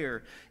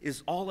Prayer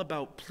is all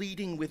about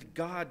pleading with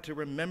God to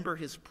remember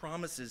his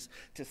promises,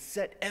 to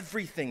set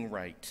everything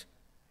right,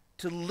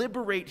 to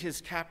liberate his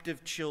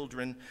captive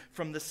children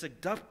from the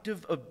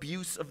seductive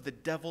abuse of the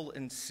devil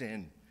and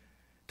sin,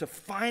 to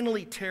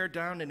finally tear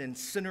down and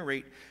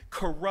incinerate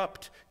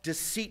corrupt,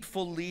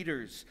 deceitful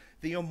leaders,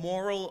 the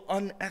immoral,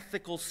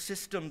 unethical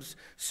systems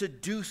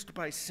seduced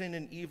by sin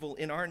and evil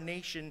in our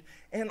nation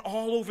and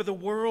all over the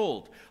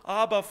world.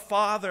 Abba,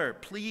 Father,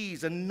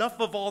 please,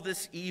 enough of all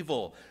this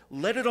evil.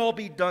 Let it all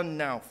be done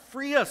now.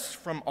 Free us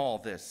from all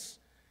this.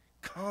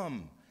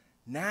 Come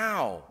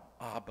now,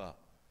 Abba.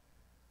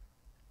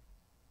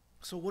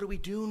 So what do we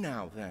do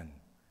now then?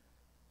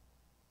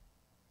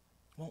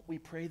 Won't we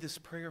pray this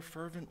prayer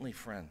fervently,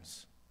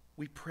 friends?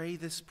 We pray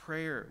this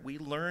prayer. We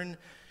learn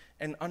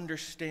and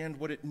understand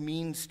what it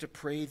means to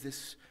pray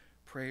this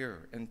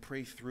prayer and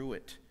pray through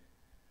it.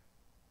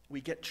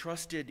 We get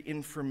trusted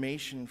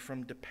information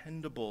from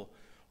dependable,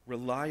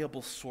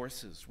 reliable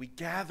sources. We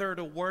gather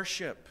to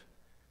worship.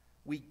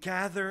 We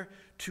gather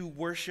to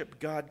worship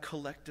God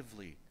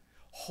collectively,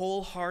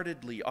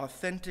 wholeheartedly,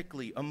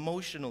 authentically,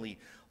 emotionally,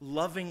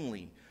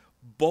 lovingly,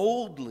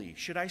 boldly.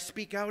 Should I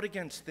speak out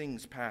against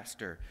things,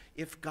 Pastor?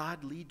 If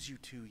God leads you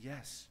to,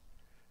 yes.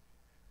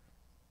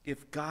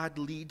 If God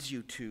leads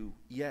you to,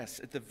 yes,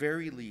 at the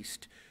very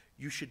least,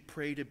 you should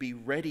pray to be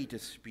ready to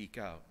speak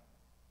out.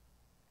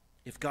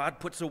 If God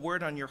puts a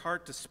word on your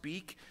heart to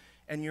speak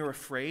and you're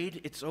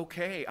afraid, it's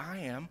okay. I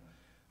am.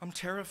 I'm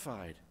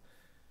terrified.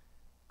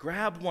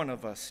 Grab one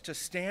of us to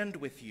stand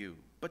with you,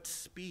 but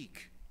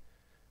speak.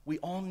 We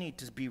all need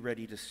to be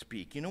ready to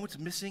speak. You know what's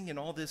missing in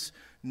all this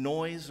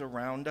noise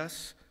around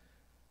us?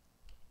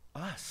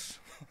 Us.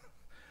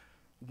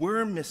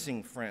 We're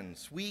missing,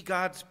 friends. We,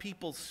 God's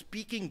people,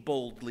 speaking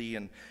boldly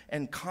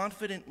and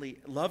confidently,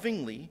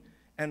 lovingly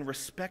and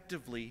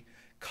respectively,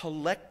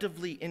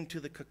 collectively into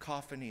the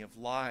cacophony of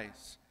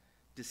lies,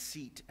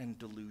 deceit, and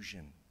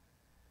delusion.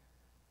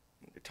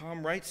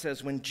 Tom Wright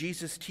says, when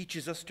Jesus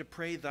teaches us to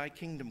pray, thy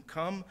kingdom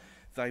come,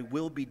 thy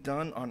will be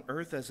done on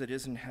earth as it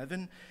is in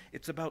heaven,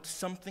 it's about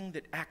something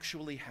that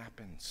actually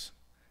happens.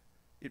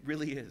 It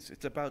really is.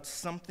 It's about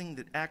something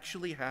that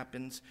actually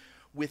happens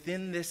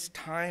within this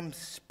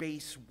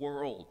time-space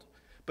world.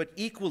 But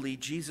equally,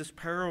 Jesus'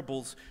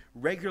 parables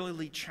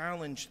regularly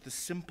challenge the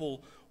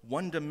simple,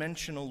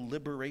 one-dimensional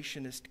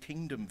liberationist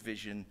kingdom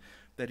vision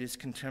that his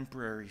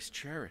contemporaries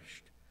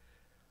cherished.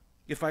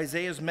 If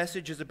Isaiah's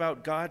message is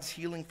about God's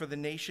healing for the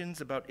nations,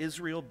 about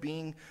Israel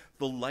being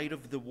the light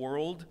of the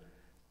world,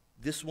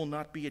 this will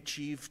not be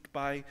achieved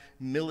by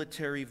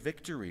military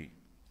victory.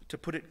 To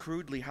put it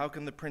crudely, how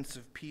can the Prince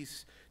of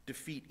Peace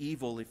defeat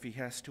evil if he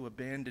has to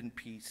abandon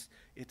peace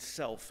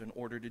itself in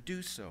order to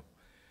do so?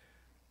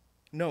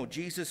 No,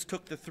 Jesus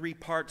took the three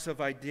parts of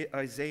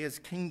Isaiah's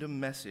kingdom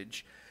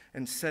message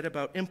and set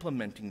about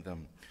implementing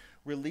them.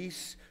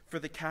 Release for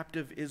the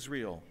captive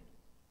Israel,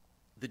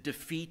 the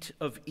defeat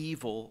of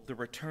evil, the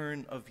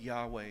return of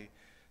Yahweh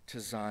to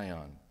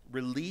Zion.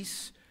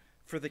 Release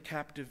for the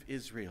captive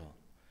Israel,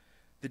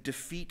 the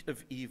defeat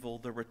of evil,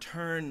 the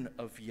return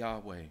of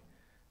Yahweh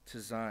to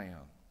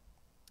Zion.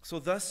 So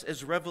thus,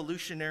 as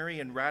revolutionary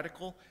and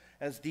radical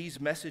as these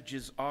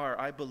messages are,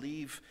 I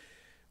believe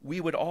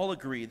we would all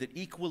agree that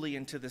equally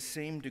and to the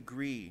same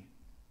degree,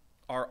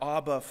 our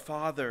Abba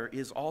Father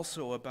is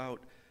also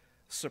about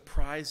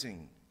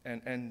surprising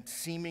and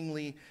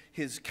seemingly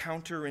his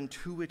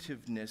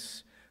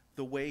counterintuitiveness,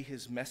 the way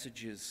his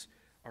messages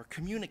are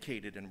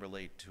communicated and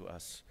relate to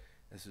us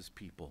as his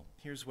people.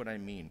 Here's what I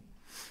mean.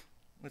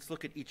 Let's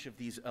look at each of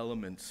these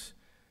elements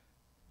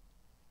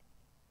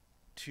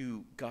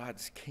to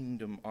God's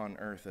kingdom on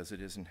earth as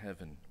it is in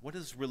heaven. What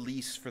is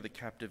release for the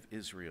captive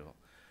Israel?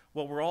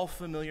 Well, we're all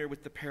familiar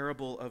with the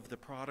parable of the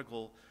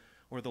prodigal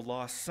or the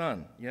lost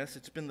son. Yes,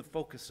 it's been the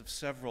focus of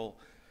several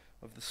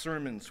of the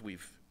sermons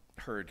we've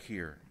heard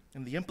here.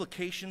 And the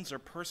implications are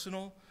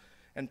personal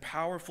and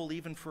powerful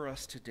even for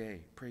us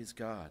today. Praise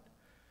God.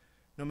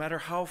 No matter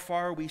how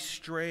far we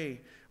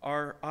stray,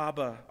 our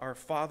Abba, our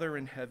Father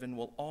in heaven,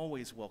 will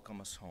always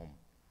welcome us home.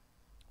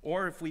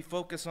 Or if we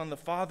focus on the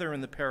Father in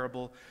the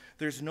parable,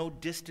 there's no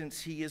distance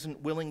he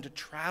isn't willing to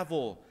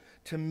travel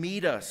to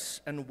meet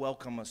us and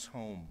welcome us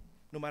home,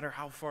 no matter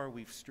how far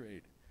we've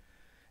strayed.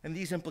 And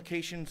these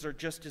implications are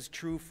just as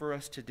true for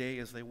us today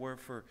as they were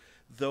for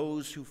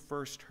those who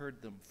first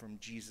heard them from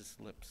Jesus'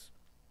 lips.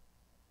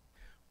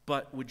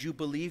 But would you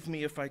believe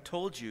me if I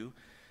told you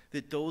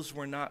that those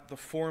were not the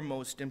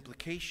foremost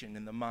implication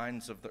in the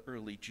minds of the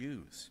early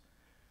Jews?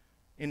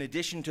 In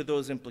addition to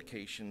those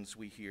implications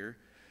we hear,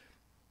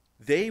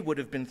 they would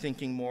have been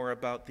thinking more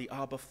about the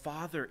Abba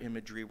Father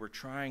imagery we're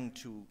trying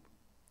to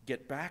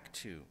get back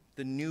to,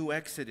 the new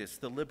Exodus,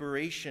 the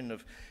liberation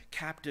of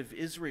captive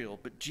Israel.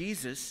 But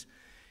Jesus,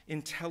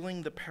 in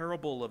telling the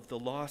parable of the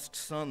lost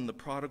son, the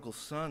prodigal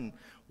son,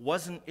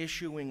 wasn't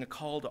issuing a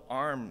call to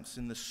arms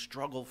in the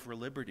struggle for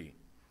liberty.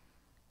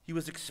 He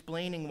was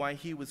explaining why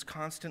he was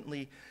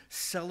constantly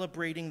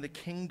celebrating the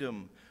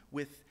kingdom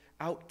with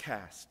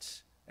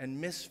outcasts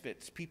and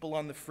misfits, people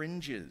on the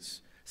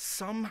fringes.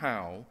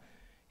 Somehow,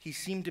 he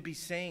seemed to be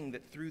saying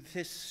that through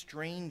this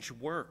strange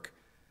work,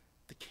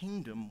 the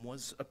kingdom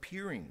was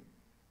appearing,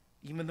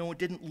 even though it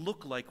didn't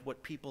look like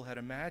what people had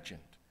imagined.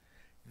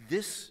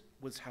 This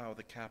was how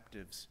the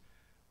captives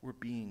were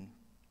being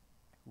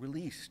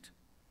released.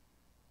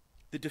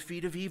 The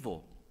defeat of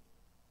evil.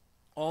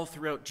 All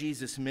throughout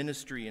Jesus'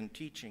 ministry and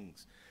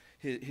teachings,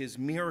 his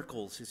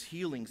miracles, his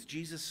healings,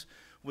 Jesus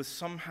was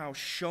somehow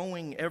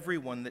showing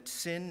everyone that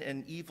sin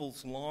and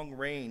evil's long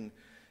reign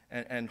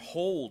and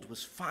hold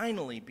was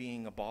finally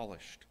being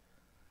abolished.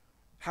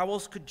 How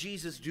else could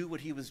Jesus do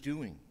what he was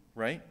doing,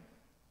 right?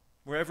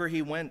 Wherever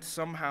he went,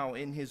 somehow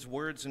in his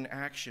words and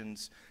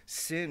actions,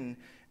 sin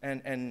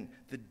and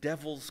the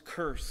devil's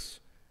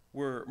curse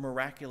were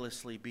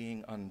miraculously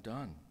being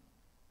undone.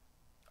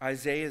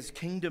 Isaiah's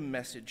kingdom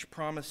message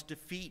promised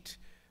defeat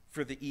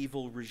for the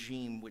evil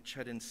regime which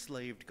had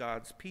enslaved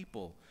God's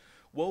people.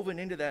 Woven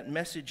into that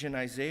message in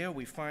Isaiah,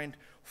 we find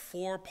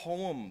 4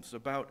 poems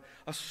about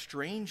a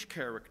strange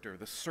character,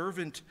 the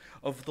servant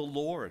of the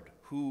Lord,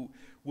 who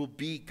will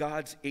be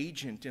God's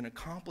agent in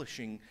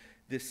accomplishing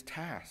this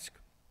task.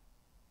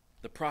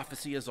 The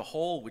prophecy as a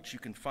whole, which you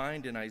can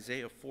find in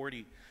Isaiah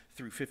 40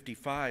 through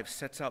 55,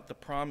 sets out the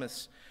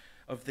promise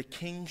of the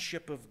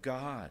kingship of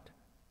God.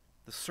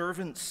 The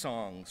servant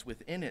songs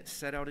within it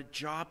set out a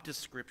job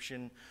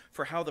description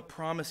for how the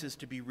promise is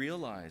to be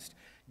realized.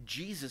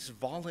 Jesus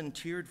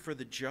volunteered for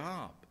the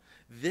job.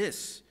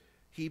 This,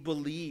 he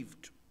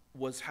believed,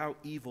 was how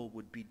evil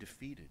would be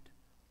defeated.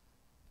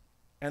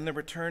 And the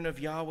return of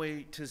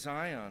Yahweh to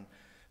Zion.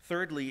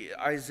 Thirdly,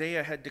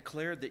 Isaiah had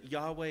declared that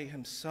Yahweh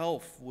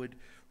himself would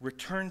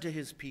return to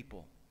his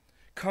people,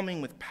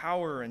 coming with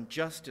power and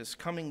justice,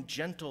 coming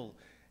gentle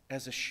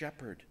as a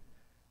shepherd.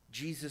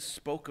 Jesus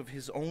spoke of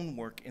his own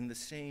work in the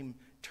same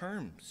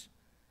terms.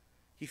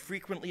 He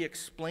frequently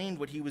explained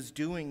what he was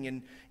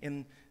doing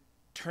in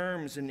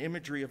terms and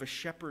imagery of a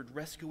shepherd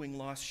rescuing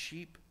lost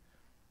sheep.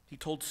 He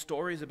told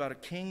stories about a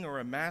king or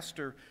a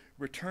master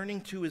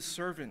returning to his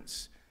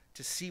servants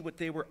to see what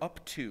they were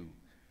up to.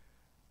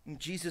 And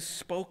Jesus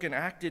spoke and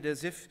acted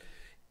as if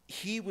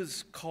he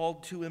was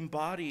called to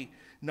embody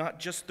not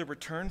just the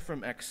return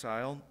from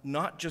exile,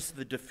 not just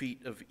the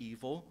defeat of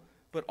evil,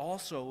 but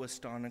also,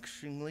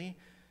 astonishingly,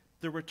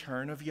 the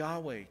return of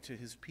Yahweh to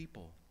his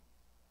people.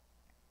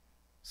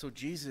 So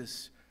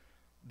Jesus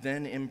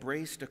then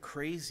embraced a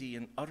crazy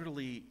and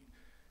utterly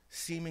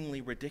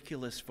seemingly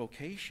ridiculous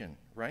vocation,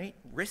 right?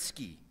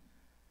 Risky.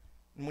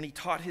 And when he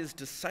taught his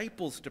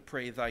disciples to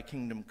pray, "Thy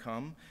kingdom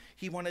come,"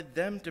 he wanted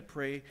them to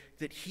pray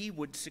that he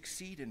would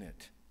succeed in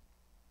it.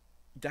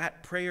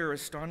 That prayer,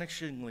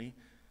 astonishingly,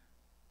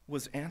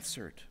 was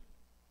answered.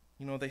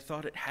 They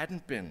thought it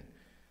hadn't been,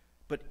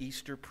 but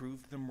Easter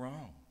proved them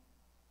wrong.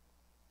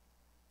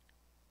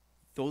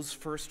 Those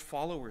first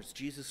followers,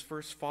 Jesus'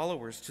 first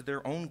followers, to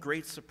their own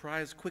great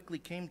surprise, quickly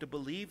came to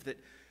believe that,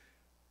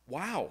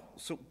 wow,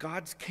 so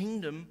God's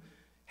kingdom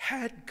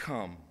had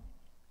come.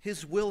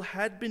 His will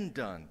had been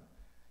done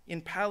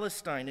in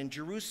Palestine, in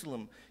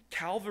Jerusalem,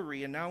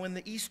 Calvary, and now in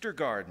the Easter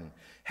garden.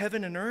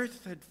 Heaven and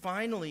earth had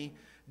finally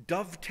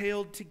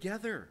dovetailed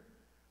together.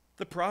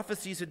 The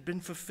prophecies had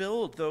been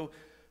fulfilled, though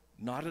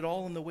not at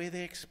all in the way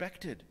they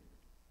expected.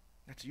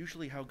 That's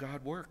usually how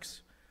God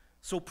works.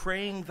 So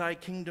praying, "Thy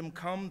kingdom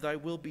come, thy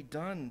will be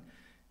done,"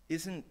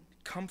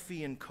 isn't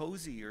comfy and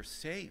cozy or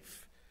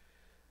safe.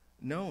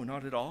 No,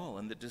 not at all.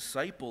 And the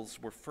disciples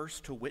were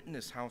first to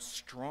witness how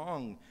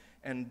strong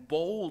and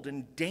bold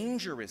and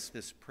dangerous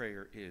this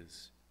prayer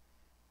is.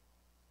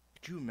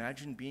 Could you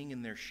imagine being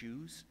in their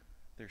shoes,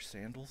 their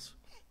sandals,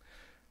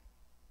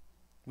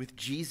 with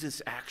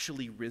Jesus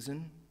actually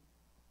risen?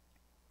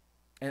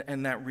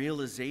 And that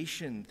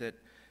realization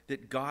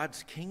that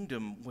God's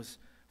kingdom was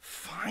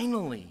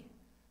finally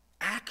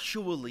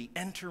actually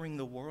entering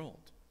the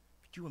world.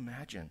 Could you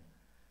imagine?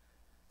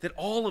 That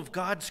all of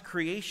God's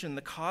creation,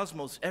 the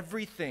cosmos,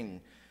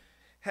 everything,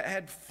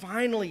 had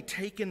finally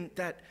turned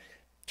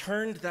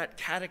that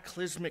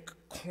cataclysmic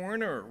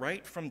corner,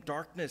 right, from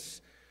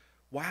darkness,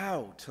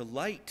 wow, to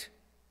light.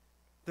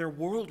 Their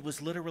world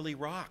was literally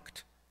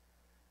rocked.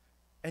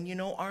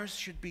 And ours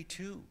should be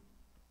too.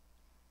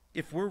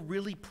 If we're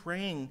really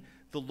praying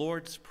the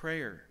Lord's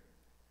Prayer,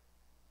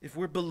 if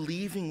we're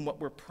believing what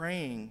we're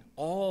praying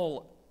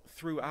all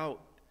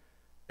throughout,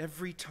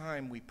 every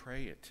time we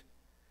pray it,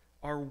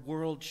 our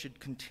world should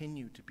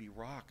continue to be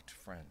rocked,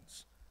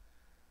 friends.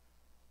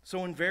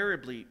 So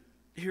invariably,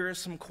 here are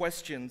some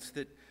questions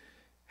that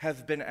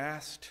have been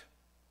asked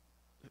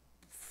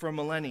for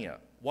millennia.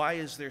 Why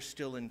is there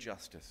still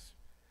injustice?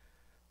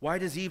 Why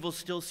does evil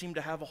still seem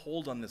to have a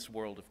hold on this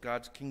world if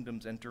God's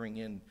kingdom's entering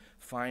in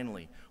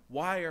finally?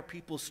 Why are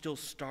people still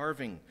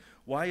starving?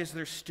 Why is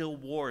there still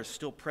war,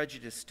 still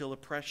prejudice, still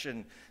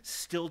oppression,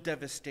 still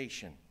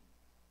devastation?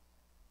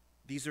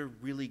 These are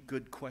really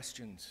good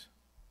questions,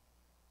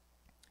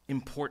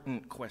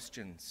 important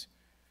questions,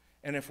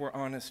 and if we're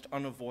honest,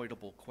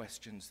 unavoidable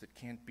questions that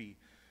can't be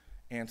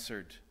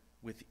answered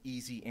with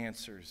easy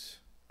answers,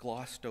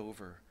 glossed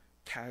over,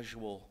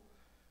 casual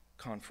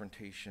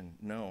confrontation.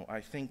 No, I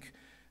think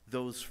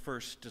those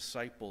first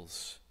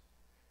disciples,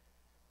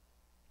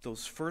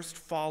 those first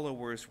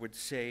followers would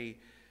say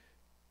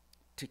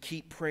to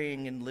keep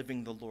praying and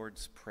living the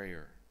Lord's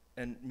Prayer.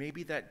 And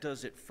maybe that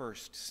does at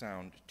first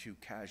sound too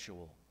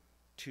casual,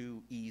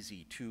 too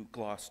easy, too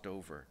glossed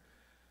over.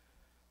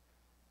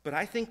 But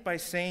I think by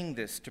saying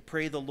this, to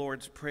pray the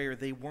Lord's Prayer,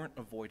 they weren't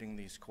avoiding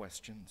these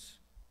questions.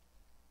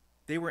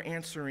 They were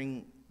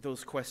answering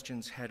those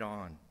questions head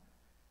on.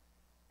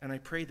 And I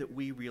pray that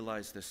we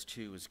realize this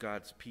too as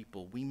God's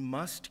people. We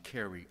must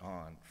carry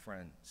on,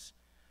 friends.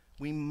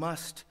 We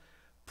must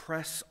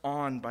press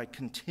on by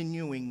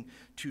continuing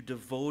to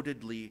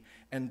devotedly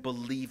and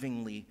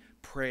believingly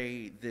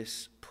pray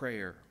this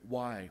prayer.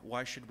 Why?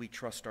 Why should we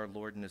trust our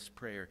Lord in this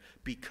prayer?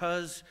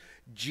 Because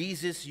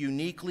Jesus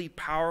uniquely,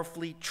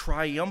 powerfully,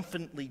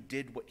 triumphantly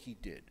did what he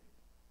did.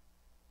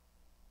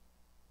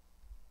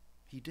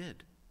 He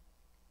did.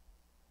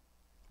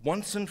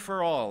 Once and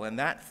for all, and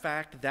that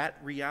fact, that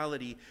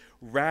reality,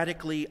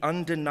 radically,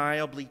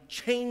 undeniably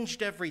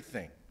changed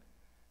everything.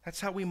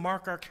 That's how we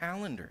mark our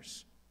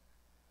calendars.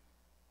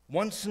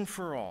 Once and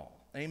for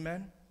all.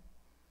 Amen?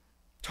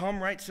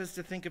 Tom Wright says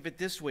to think of it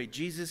this way: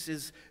 Jesus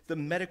is the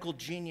medical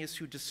genius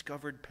who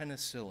discovered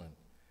penicillin.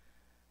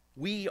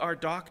 We are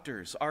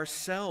doctors.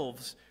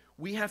 Ourselves,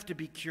 we have to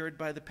be cured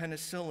by the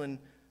penicillin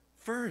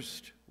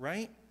first,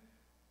 right?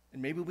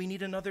 And maybe we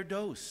need another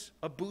dose,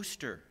 a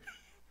booster.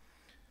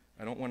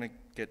 I don't want to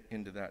get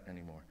into that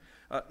anymore.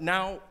 But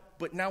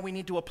now we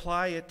need to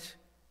apply it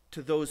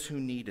to those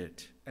who need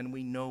it. And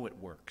we know it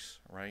works,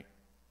 right?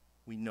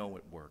 We know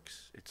it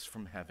works. It's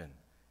from heaven.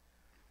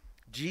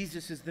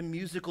 Jesus is the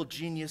musical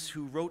genius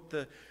who wrote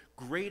the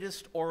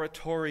greatest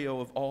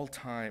oratorio of all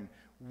time.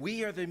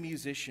 We are the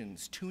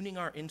musicians tuning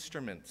our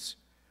instruments,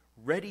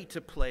 ready to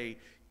play,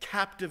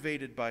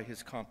 captivated by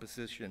his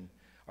composition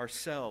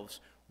ourselves.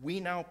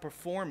 We now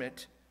perform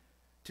it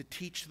to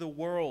teach the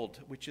world,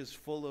 which is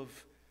full of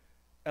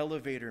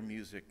elevator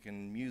music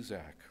and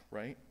muzak,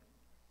 right?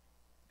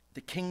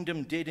 The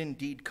kingdom did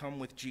indeed come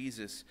with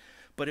Jesus,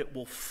 but it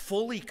will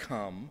fully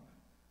come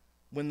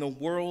when the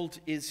world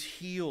is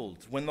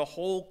healed, when the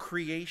whole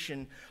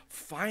creation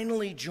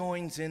finally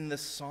joins in the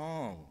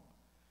song.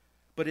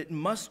 But it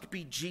must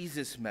be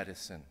Jesus'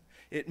 medicine.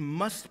 It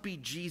must be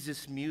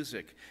Jesus'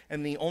 music.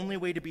 And the only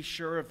way to be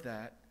sure of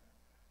that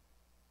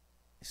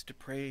is to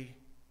pray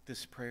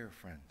this prayer,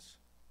 friends.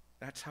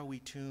 That's how we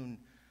tune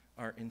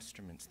our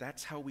instruments.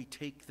 That's how we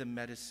take the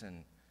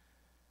medicine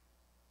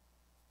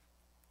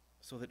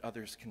so that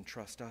others can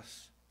trust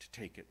us to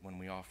take it when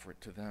we offer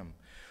it to them.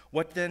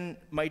 What then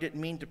might it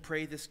mean to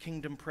pray this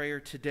kingdom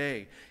prayer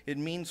today? It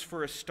means,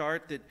 for a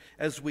start, that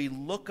as we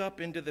look up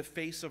into the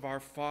face of our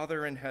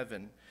Father in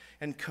heaven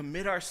and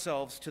commit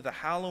ourselves to the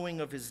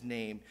hallowing of his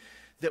name,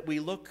 that we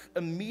look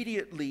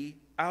immediately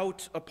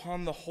out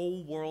upon the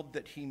whole world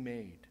that he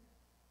made,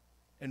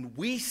 and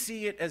we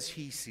see it as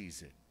he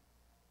sees it.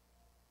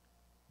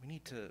 We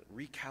need to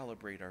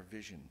recalibrate our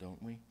vision,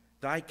 don't we?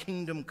 Thy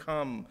kingdom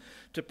come.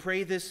 To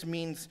pray this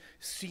means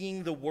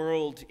seeing the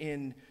world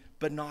in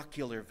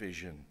binocular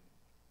vision.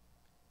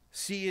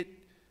 See it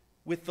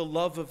with the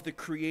love of the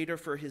Creator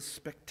for his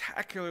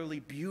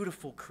spectacularly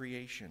beautiful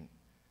creation.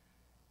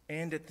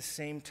 And at the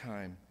same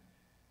time,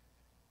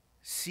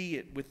 see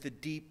it with the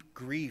deep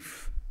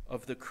grief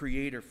of the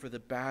Creator for the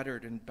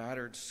battered and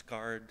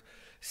scarred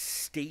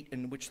state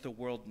in which the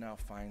world now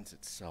finds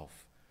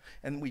itself.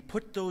 And we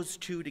put those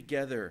two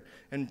together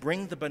and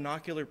bring the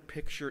binocular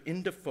picture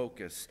into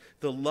focus.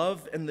 The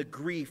love and the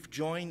grief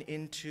join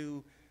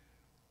into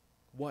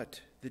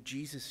what? The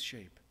Jesus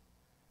shape,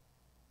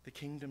 the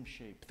kingdom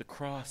shape, the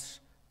cross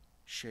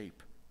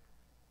shape.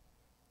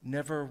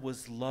 Never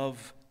was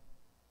love,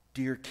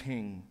 dear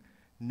King,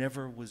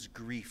 never was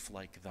grief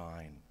like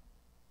thine.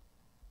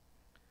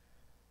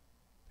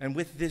 And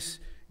with this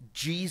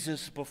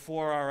Jesus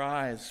before our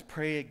eyes,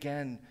 pray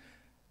again,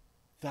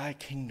 thy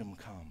kingdom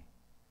come.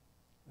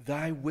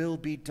 Thy will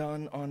be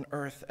done on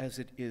earth as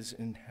it is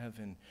in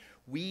heaven.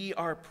 We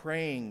are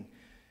praying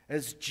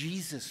as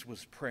Jesus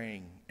was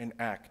praying and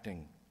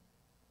acting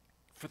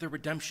for the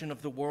redemption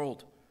of the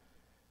world,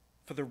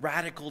 for the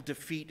radical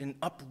defeat and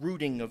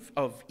uprooting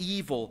of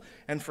evil,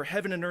 and for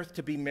heaven and earth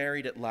to be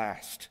married at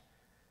last,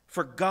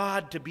 for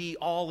God to be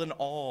all in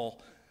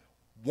all,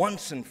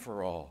 once and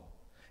for all.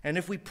 And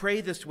if we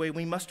pray this way,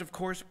 we must, of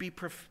course, be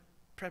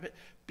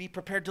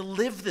prepared to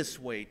live this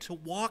way, to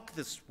walk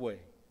this way.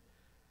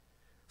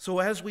 So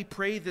as we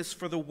pray this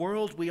for the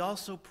world, we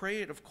also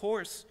pray it, of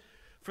course,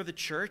 for the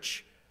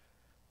church.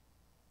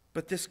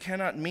 But this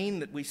cannot mean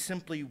that we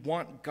simply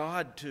want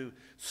God to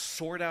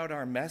sort out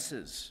our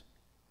messes,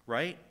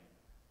 right?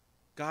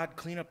 God,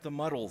 clean up the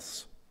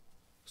muddles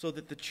so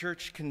that the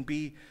church can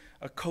be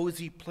a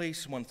cozy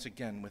place once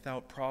again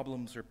without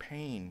problems or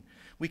pain.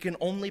 We can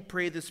only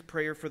pray this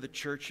prayer for the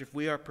church if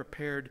we are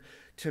prepared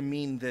to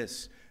mean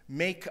this.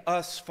 Make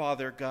us,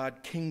 Father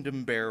God,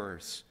 kingdom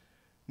bearers.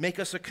 Make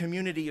us a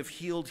community of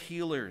healed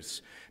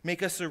healers.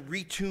 Make us a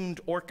retuned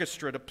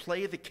orchestra to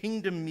play the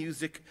kingdom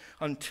music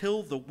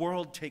until the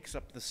world takes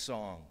up the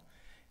song.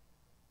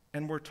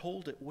 And we're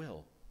told it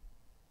will.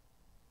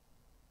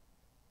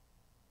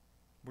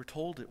 We're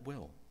told it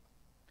will.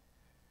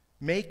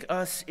 Make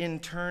us in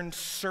turn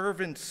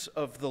servants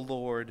of the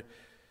Lord,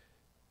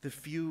 the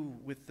few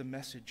with the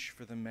message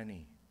for the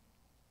many.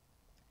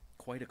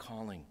 Quite a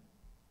calling.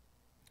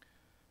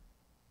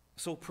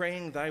 So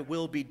praying thy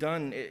will be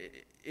done,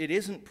 it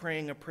isn't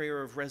praying a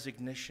prayer of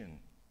resignation,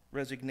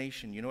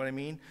 you know what I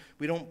mean?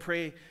 We don't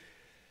pray,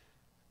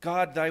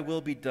 God, thy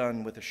will be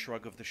done with a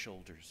shrug of the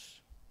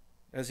shoulders,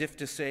 as if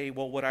to say,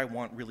 well, what I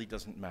want really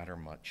doesn't matter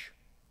much.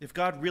 If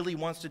God really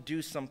wants to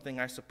do something,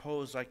 I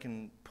suppose I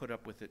can put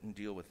up with it and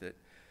deal with it.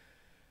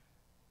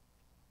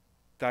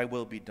 Thy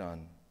will be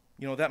done.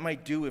 You know, that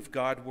might do if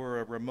God were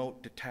a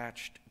remote,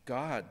 detached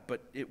God,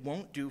 but it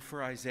won't do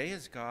for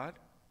Isaiah's God,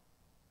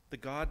 the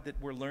God that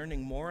we're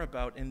learning more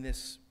about in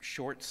this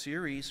short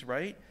series,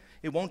 right?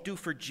 It won't do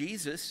for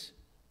Jesus.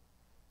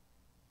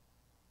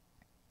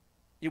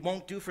 It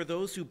won't do for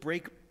those who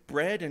break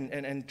bread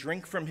and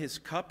drink from his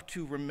cup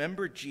to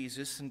remember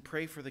Jesus and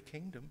pray for the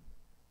kingdom.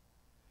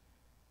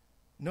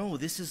 No,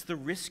 this is the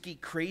risky,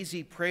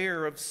 crazy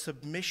prayer of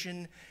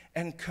submission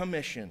and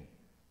commission.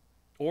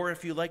 Or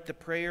if you like, the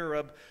prayer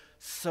of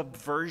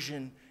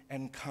subversion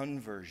and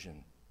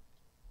conversion.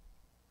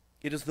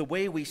 It is the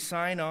way we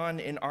sign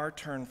on in our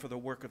turn for the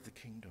work of the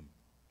kingdom.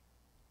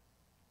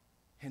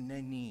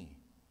 Hineni,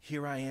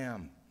 here I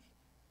am.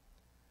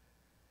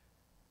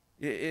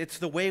 It's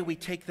the way we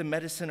take the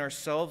medicine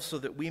ourselves so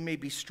that we may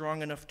be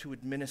strong enough to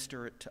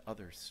administer it to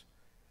others.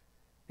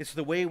 It's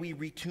the way we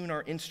retune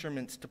our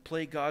instruments to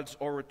play God's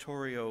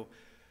oratorio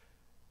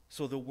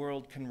so the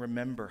world can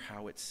remember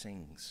how it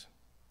sings.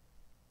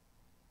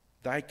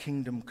 Thy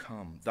kingdom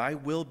come, thy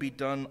will be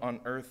done on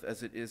earth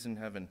as it is in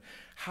heaven.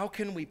 How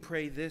can we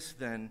pray this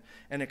then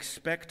and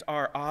expect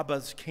our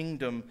Abba's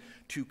kingdom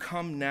to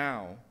come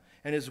now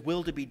and his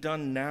will to be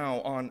done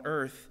now on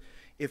earth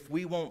if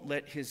we won't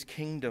let his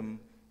kingdom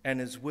and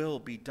his will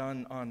be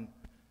done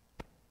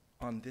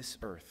on this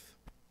earth?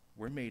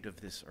 We're made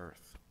of this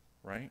earth,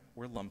 right?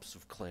 We're lumps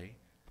of clay.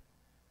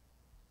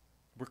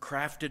 We're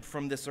crafted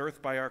from this earth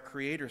by our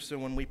Creator. So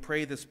when we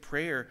pray this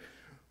prayer,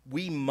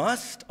 we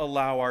must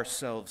allow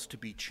ourselves to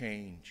be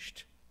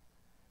changed,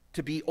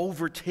 to be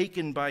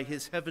overtaken by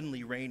his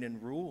heavenly reign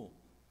and rule.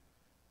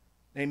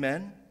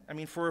 Amen? I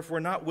mean, for if we're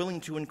not willing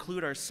to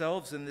include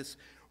ourselves in this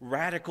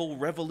radical,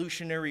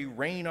 revolutionary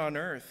reign on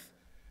earth,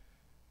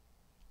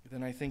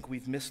 then I think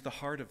we've missed the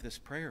heart of this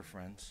prayer,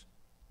 friends.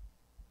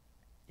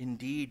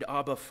 Indeed,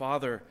 Abba,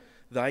 Father,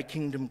 thy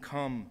kingdom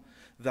come,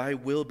 thy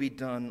will be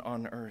done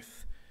on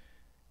earth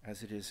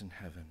as it is in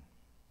heaven.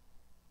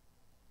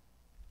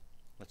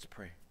 Let's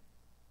pray.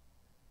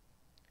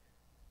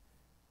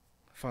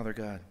 Father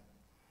God,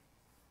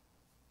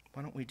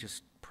 why don't we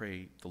just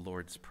pray the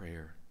Lord's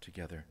Prayer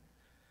together?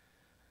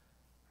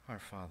 Our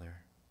Father,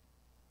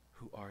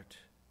 who art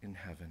in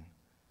heaven,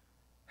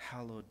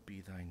 hallowed be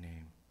thy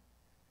name.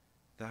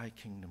 Thy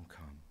kingdom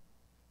come,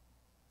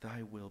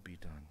 thy will be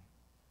done,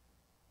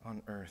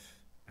 on earth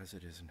as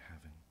it is in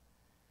heaven.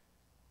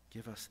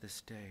 Give us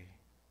this day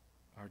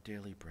our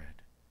daily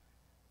bread,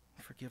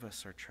 and forgive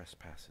us our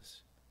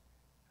trespasses,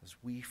 as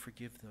we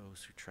forgive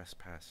those who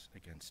trespass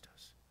against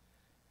us.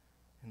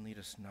 And lead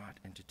us not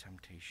into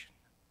temptation,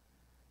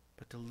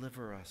 but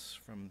deliver us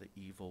from the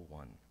evil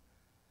one.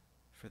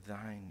 For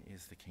thine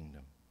is the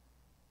kingdom,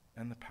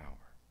 and the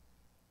power,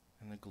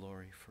 and the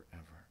glory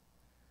forever.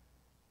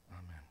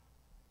 Amen.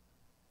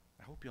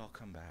 I hope you all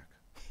come back.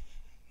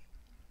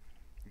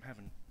 I'm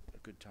having a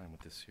good time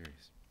with this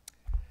series.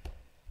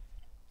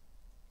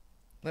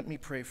 Let me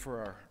pray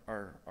for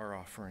our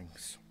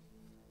offerings.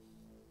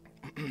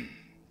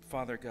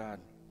 Father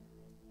God,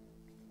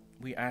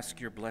 we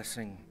ask your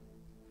blessing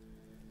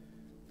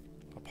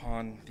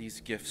upon these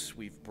gifts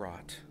we've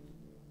brought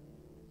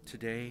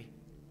today,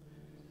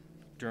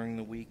 during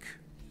the week,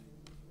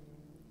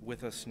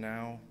 with us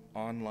now,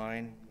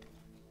 online,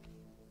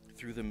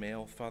 through the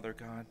mail, Father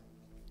God.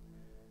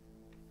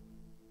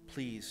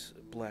 Please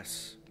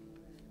bless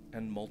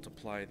and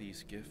multiply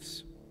these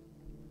gifts.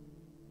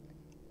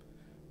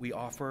 We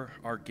offer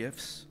our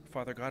gifts,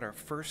 Father God, our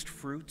first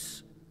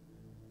fruits,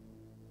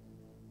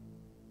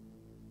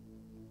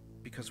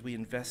 because we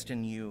invest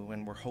in you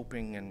and we're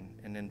hoping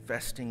and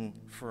investing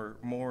for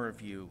more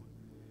of you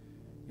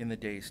in the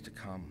days to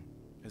come.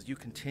 As you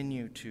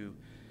continue to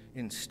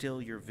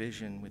instill your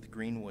vision with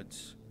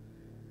Greenwoods,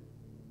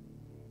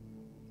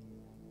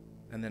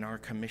 And then our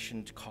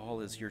commissioned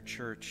call as your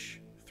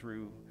church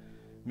through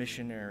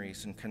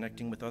missionaries and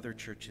connecting with other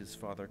churches,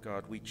 Father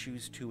God. We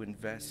choose to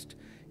invest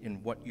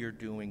in what you're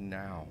doing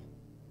now.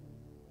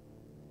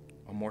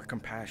 A more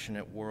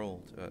compassionate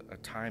world, a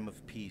time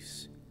of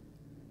peace,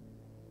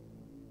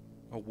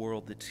 a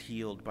world that's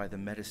healed by the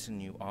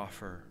medicine you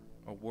offer,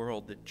 a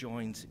world that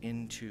joins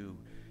into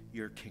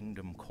your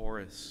kingdom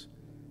chorus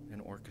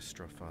and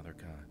orchestra, Father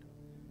God.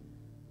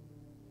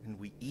 And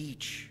we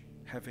each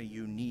have a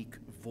unique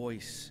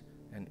voice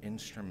and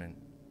instrument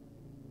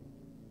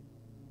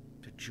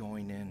to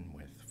join in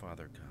with,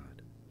 Father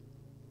God.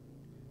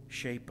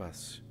 Shape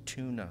us,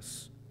 tune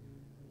us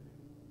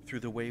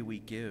through the way we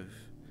give,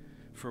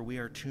 for we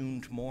are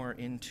tuned more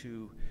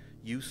into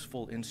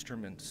useful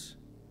instruments.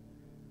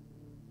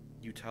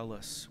 You tell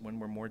us when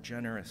we're more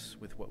generous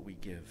with what we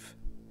give.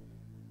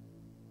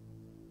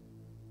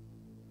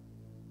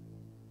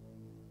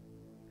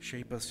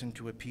 Shape us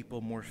into a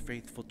people more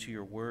faithful to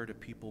your word, a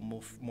people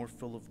more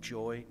full of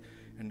joy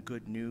and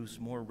good news,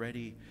 more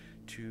ready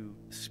to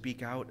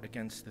speak out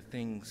against the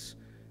things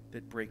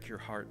that break your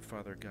heart,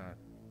 Father God.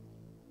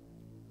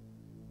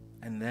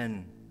 And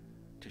then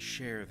to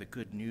share the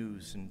good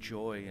news and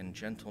joy and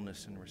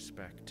gentleness and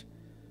respect.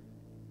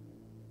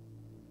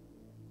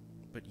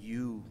 But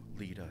you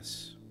lead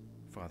us,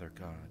 Father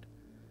God.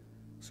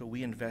 So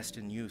we invest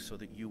in you so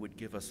that you would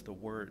give us the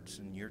words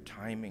and your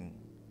timing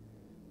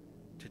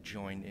to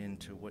join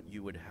into what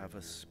you would have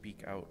us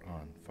speak out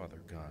on,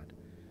 Father God.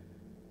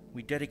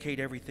 We dedicate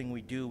everything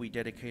we do, we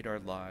dedicate our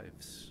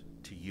lives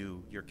to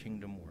you, your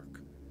kingdom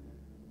work.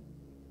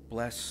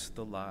 Bless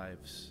the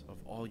lives of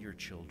all your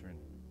children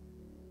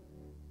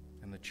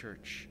and the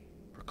church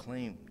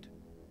proclaimed.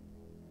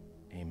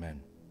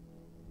 Amen.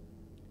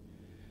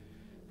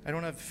 I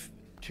don't have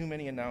too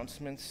many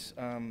announcements.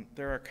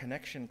 There are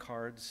connection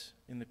cards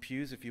in the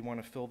pews if you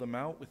want to fill them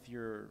out with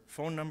your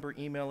phone number,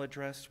 email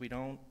address. We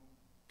don't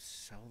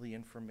sell the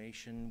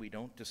information. We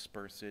don't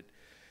disperse it.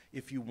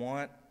 If you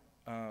want,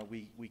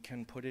 we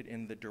can put it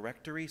in the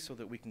directory so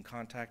that we can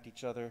contact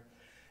each other.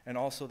 And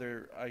also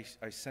I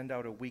send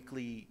out a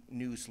weekly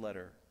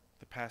newsletter.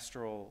 The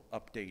pastoral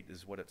update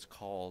is what it's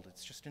called.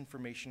 It's just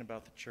information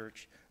about the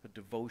church, the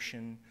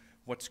devotion,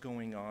 what's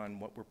going on,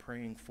 what we're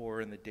praying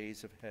for in the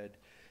days ahead.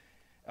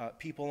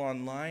 People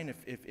online,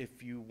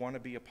 if you want to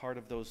be a part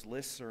of those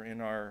lists or in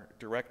our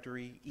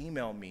directory,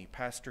 email me,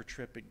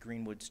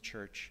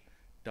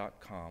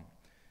 pastortrip@greenwoodschurch.com,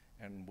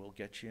 and we'll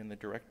get you in the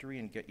directory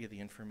and get you the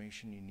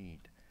information you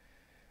need.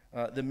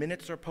 The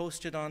minutes are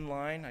posted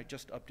online. I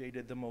just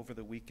updated them over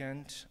the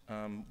weekend.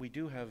 We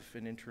do have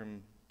an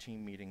interim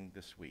team meeting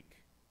this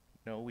week.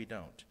 No, we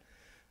don't.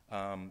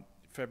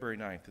 February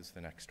 9th is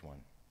the next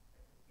one.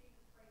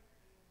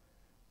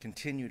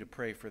 Continue to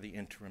pray for the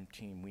interim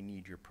team. We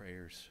need your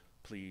prayers,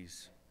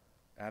 please.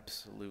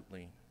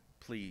 Absolutely,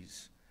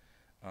 please.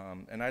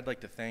 And I'd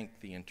like to thank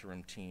the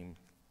interim team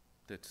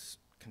that's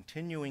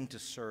continuing to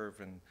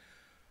serve and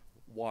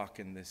walk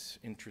in this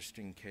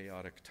interesting,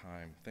 chaotic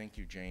time. Thank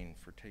you, Jane,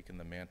 for taking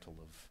the mantle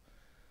of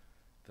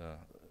the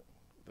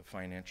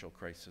financial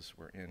crisis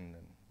we're in.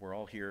 And we're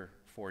all here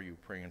for you,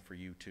 praying for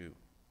you too.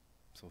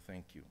 So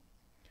thank you.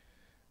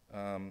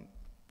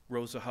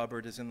 Rosa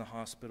Hubbard is in the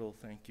hospital.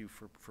 Thank you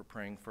for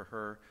praying for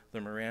her.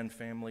 The Moran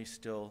family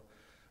still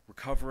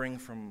recovering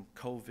from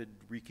COVID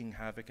wreaking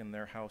havoc in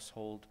their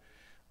household.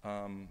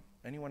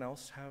 Anyone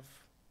else have?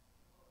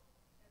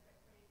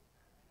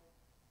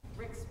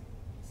 Rick's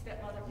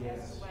stepmother Yes.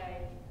 passed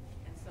away,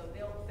 and so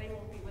they won't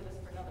be with us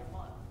for another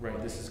month.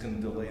 Right, this is going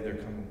to delay their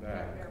coming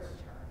back. Their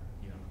return.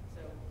 Yeah,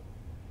 So,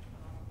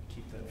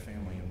 keep that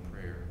family in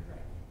prayer.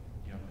 right.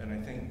 Yeah, and I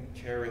think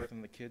Kareth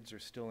and the kids are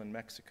still in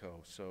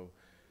Mexico, so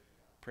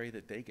pray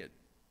that they get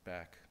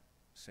back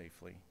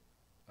safely.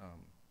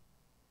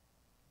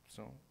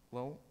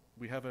 Well,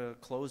 we have a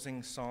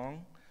closing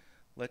song.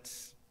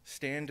 Let's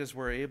stand as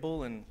we're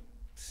able and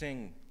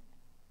sing.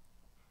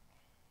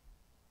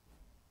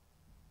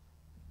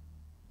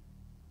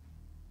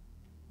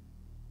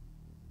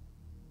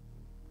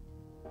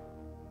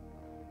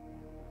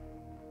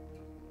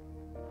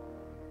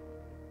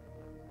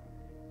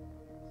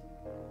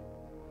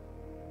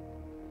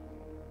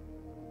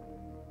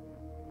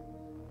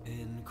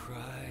 In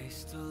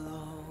Christ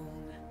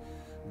alone,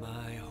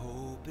 my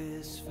hope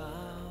is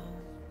found.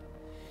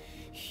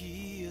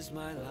 He is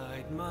my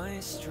light, my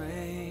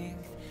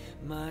strength,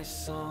 my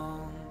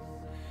song.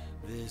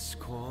 This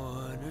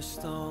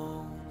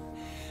cornerstone,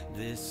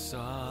 this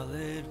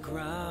solid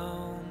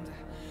ground,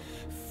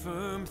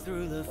 firm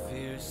through the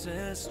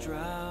fiercest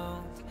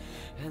drought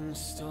and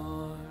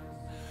storm.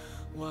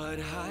 What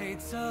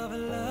heights of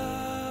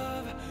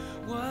love,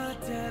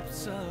 what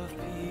depths of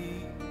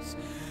peace,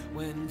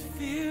 when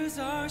fears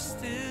are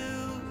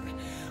stilled,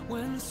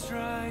 when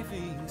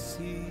striving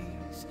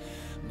cease.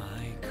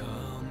 My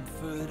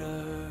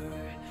comforter,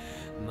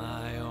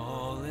 my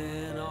all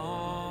in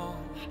all,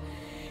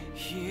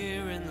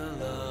 here in the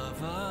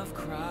love of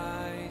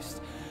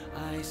Christ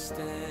I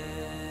stand.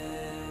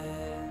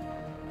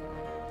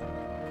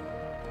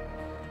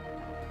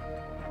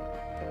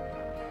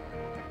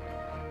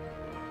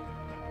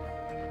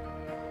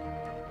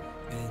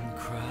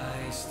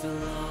 Christ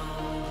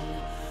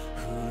alone,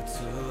 who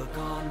took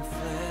on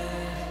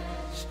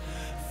flesh,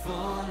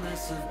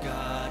 fullness of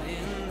God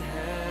in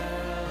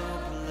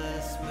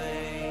helpless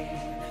babe,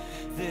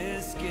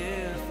 this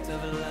gift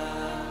of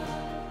love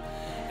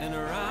and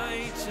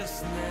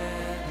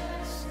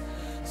righteousness,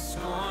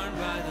 scorned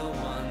by the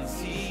ones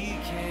he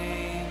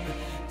came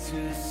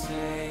to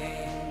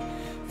save,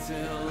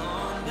 till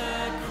on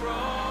that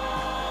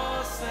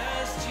cross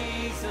as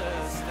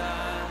Jesus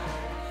died,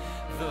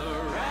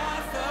 the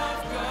wrath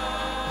of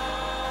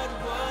God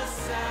was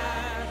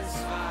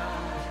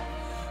satisfied.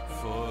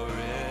 For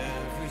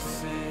every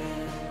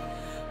sin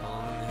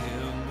on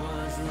him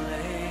was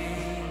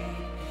laid.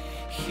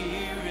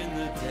 Here in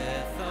the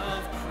death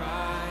of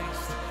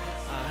Christ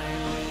I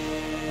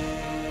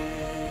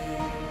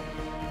live.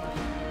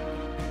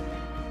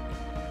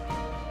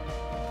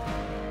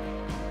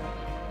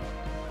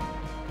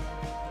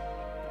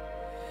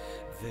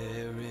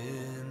 There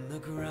in the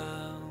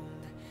ground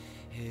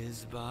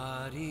his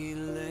body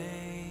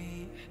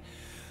lay,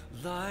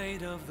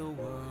 light of the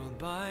world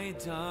by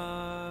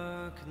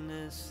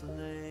darkness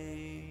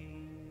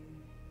slain.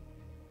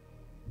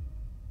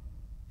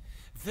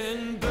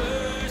 Then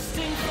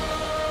bursting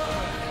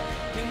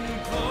forth in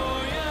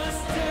glorious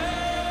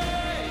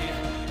day,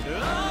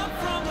 up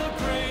from the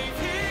grave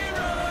he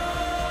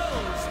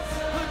rose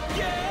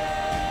again.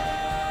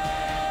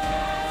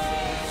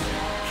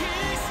 He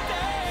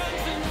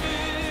stands in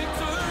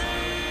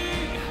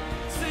victory,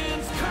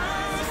 since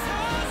curse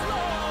has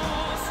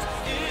lost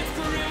its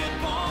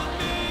grip on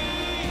me.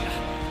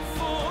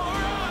 For I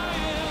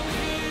am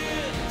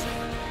his,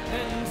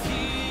 and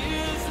he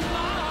is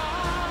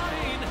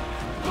mine,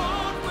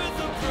 bought with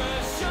the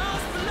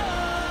precious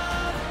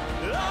blood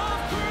of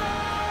Christ.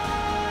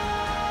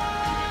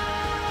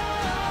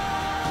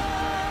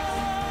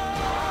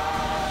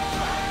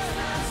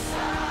 The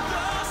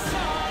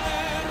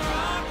solid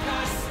rock I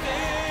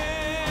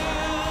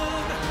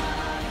stand.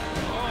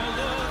 All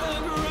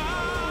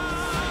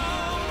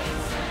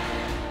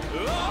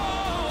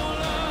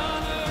of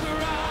the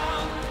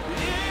ground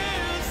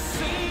is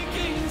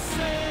sinking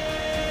sand.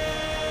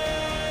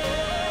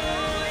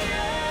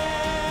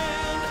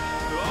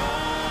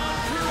 On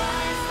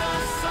Christ the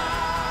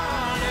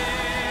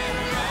solid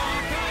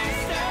rock I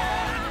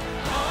stand.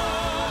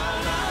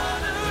 All of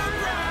the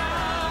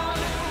ground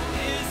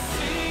is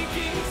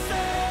sinking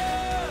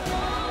sand.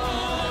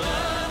 All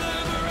of the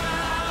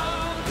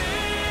ground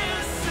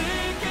is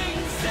sinking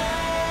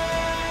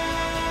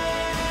sand.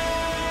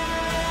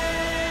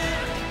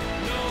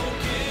 No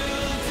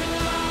guilt in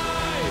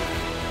life,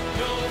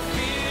 no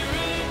fear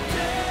in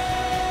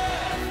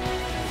death.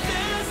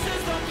 This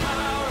is the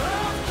power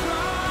of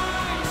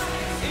Christ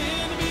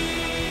in me.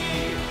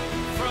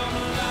 From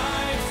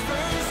life's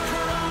first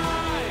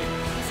cry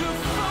to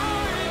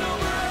final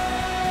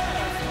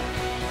breath,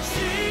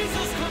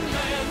 Jesus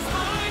commands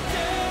my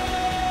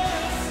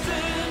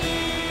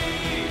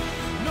destiny.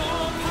 No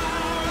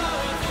power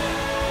of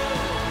hell,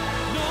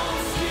 no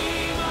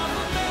scheme of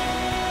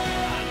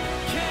man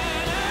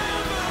can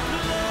ever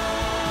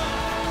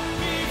pluck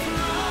me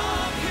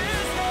from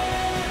his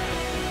hand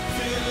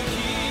till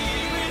he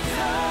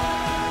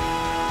returns.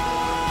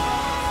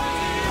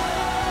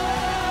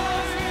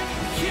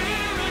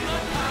 Here in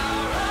the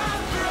power of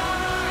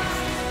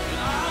Christ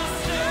I'll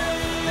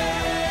stand.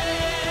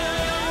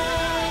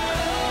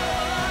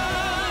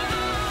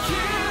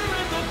 Here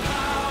in the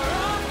power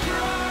of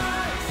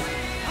Christ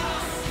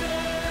I'll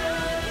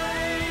stand.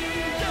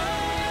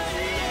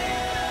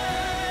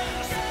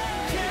 Yes.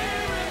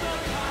 Here in the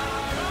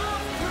power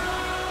of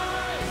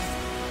Christ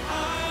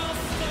I'll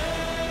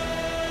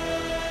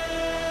stand.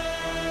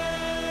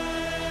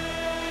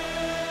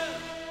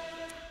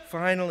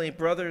 Finally,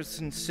 brothers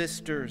and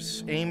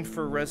sisters, aim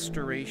for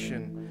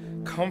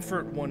restoration,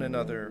 comfort one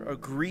another,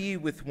 agree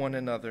with one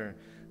another,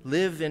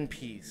 live in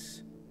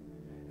peace.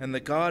 And the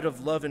God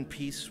of love and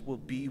peace will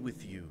be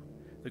with you.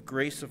 The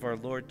grace of our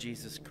Lord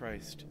Jesus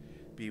Christ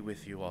be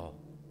with you all.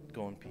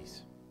 Go in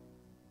peace.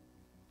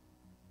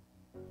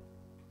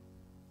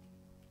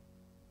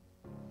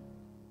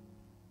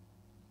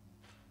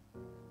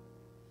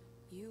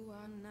 You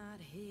are not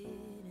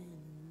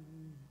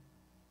hidden.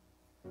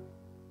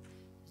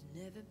 There's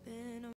never been a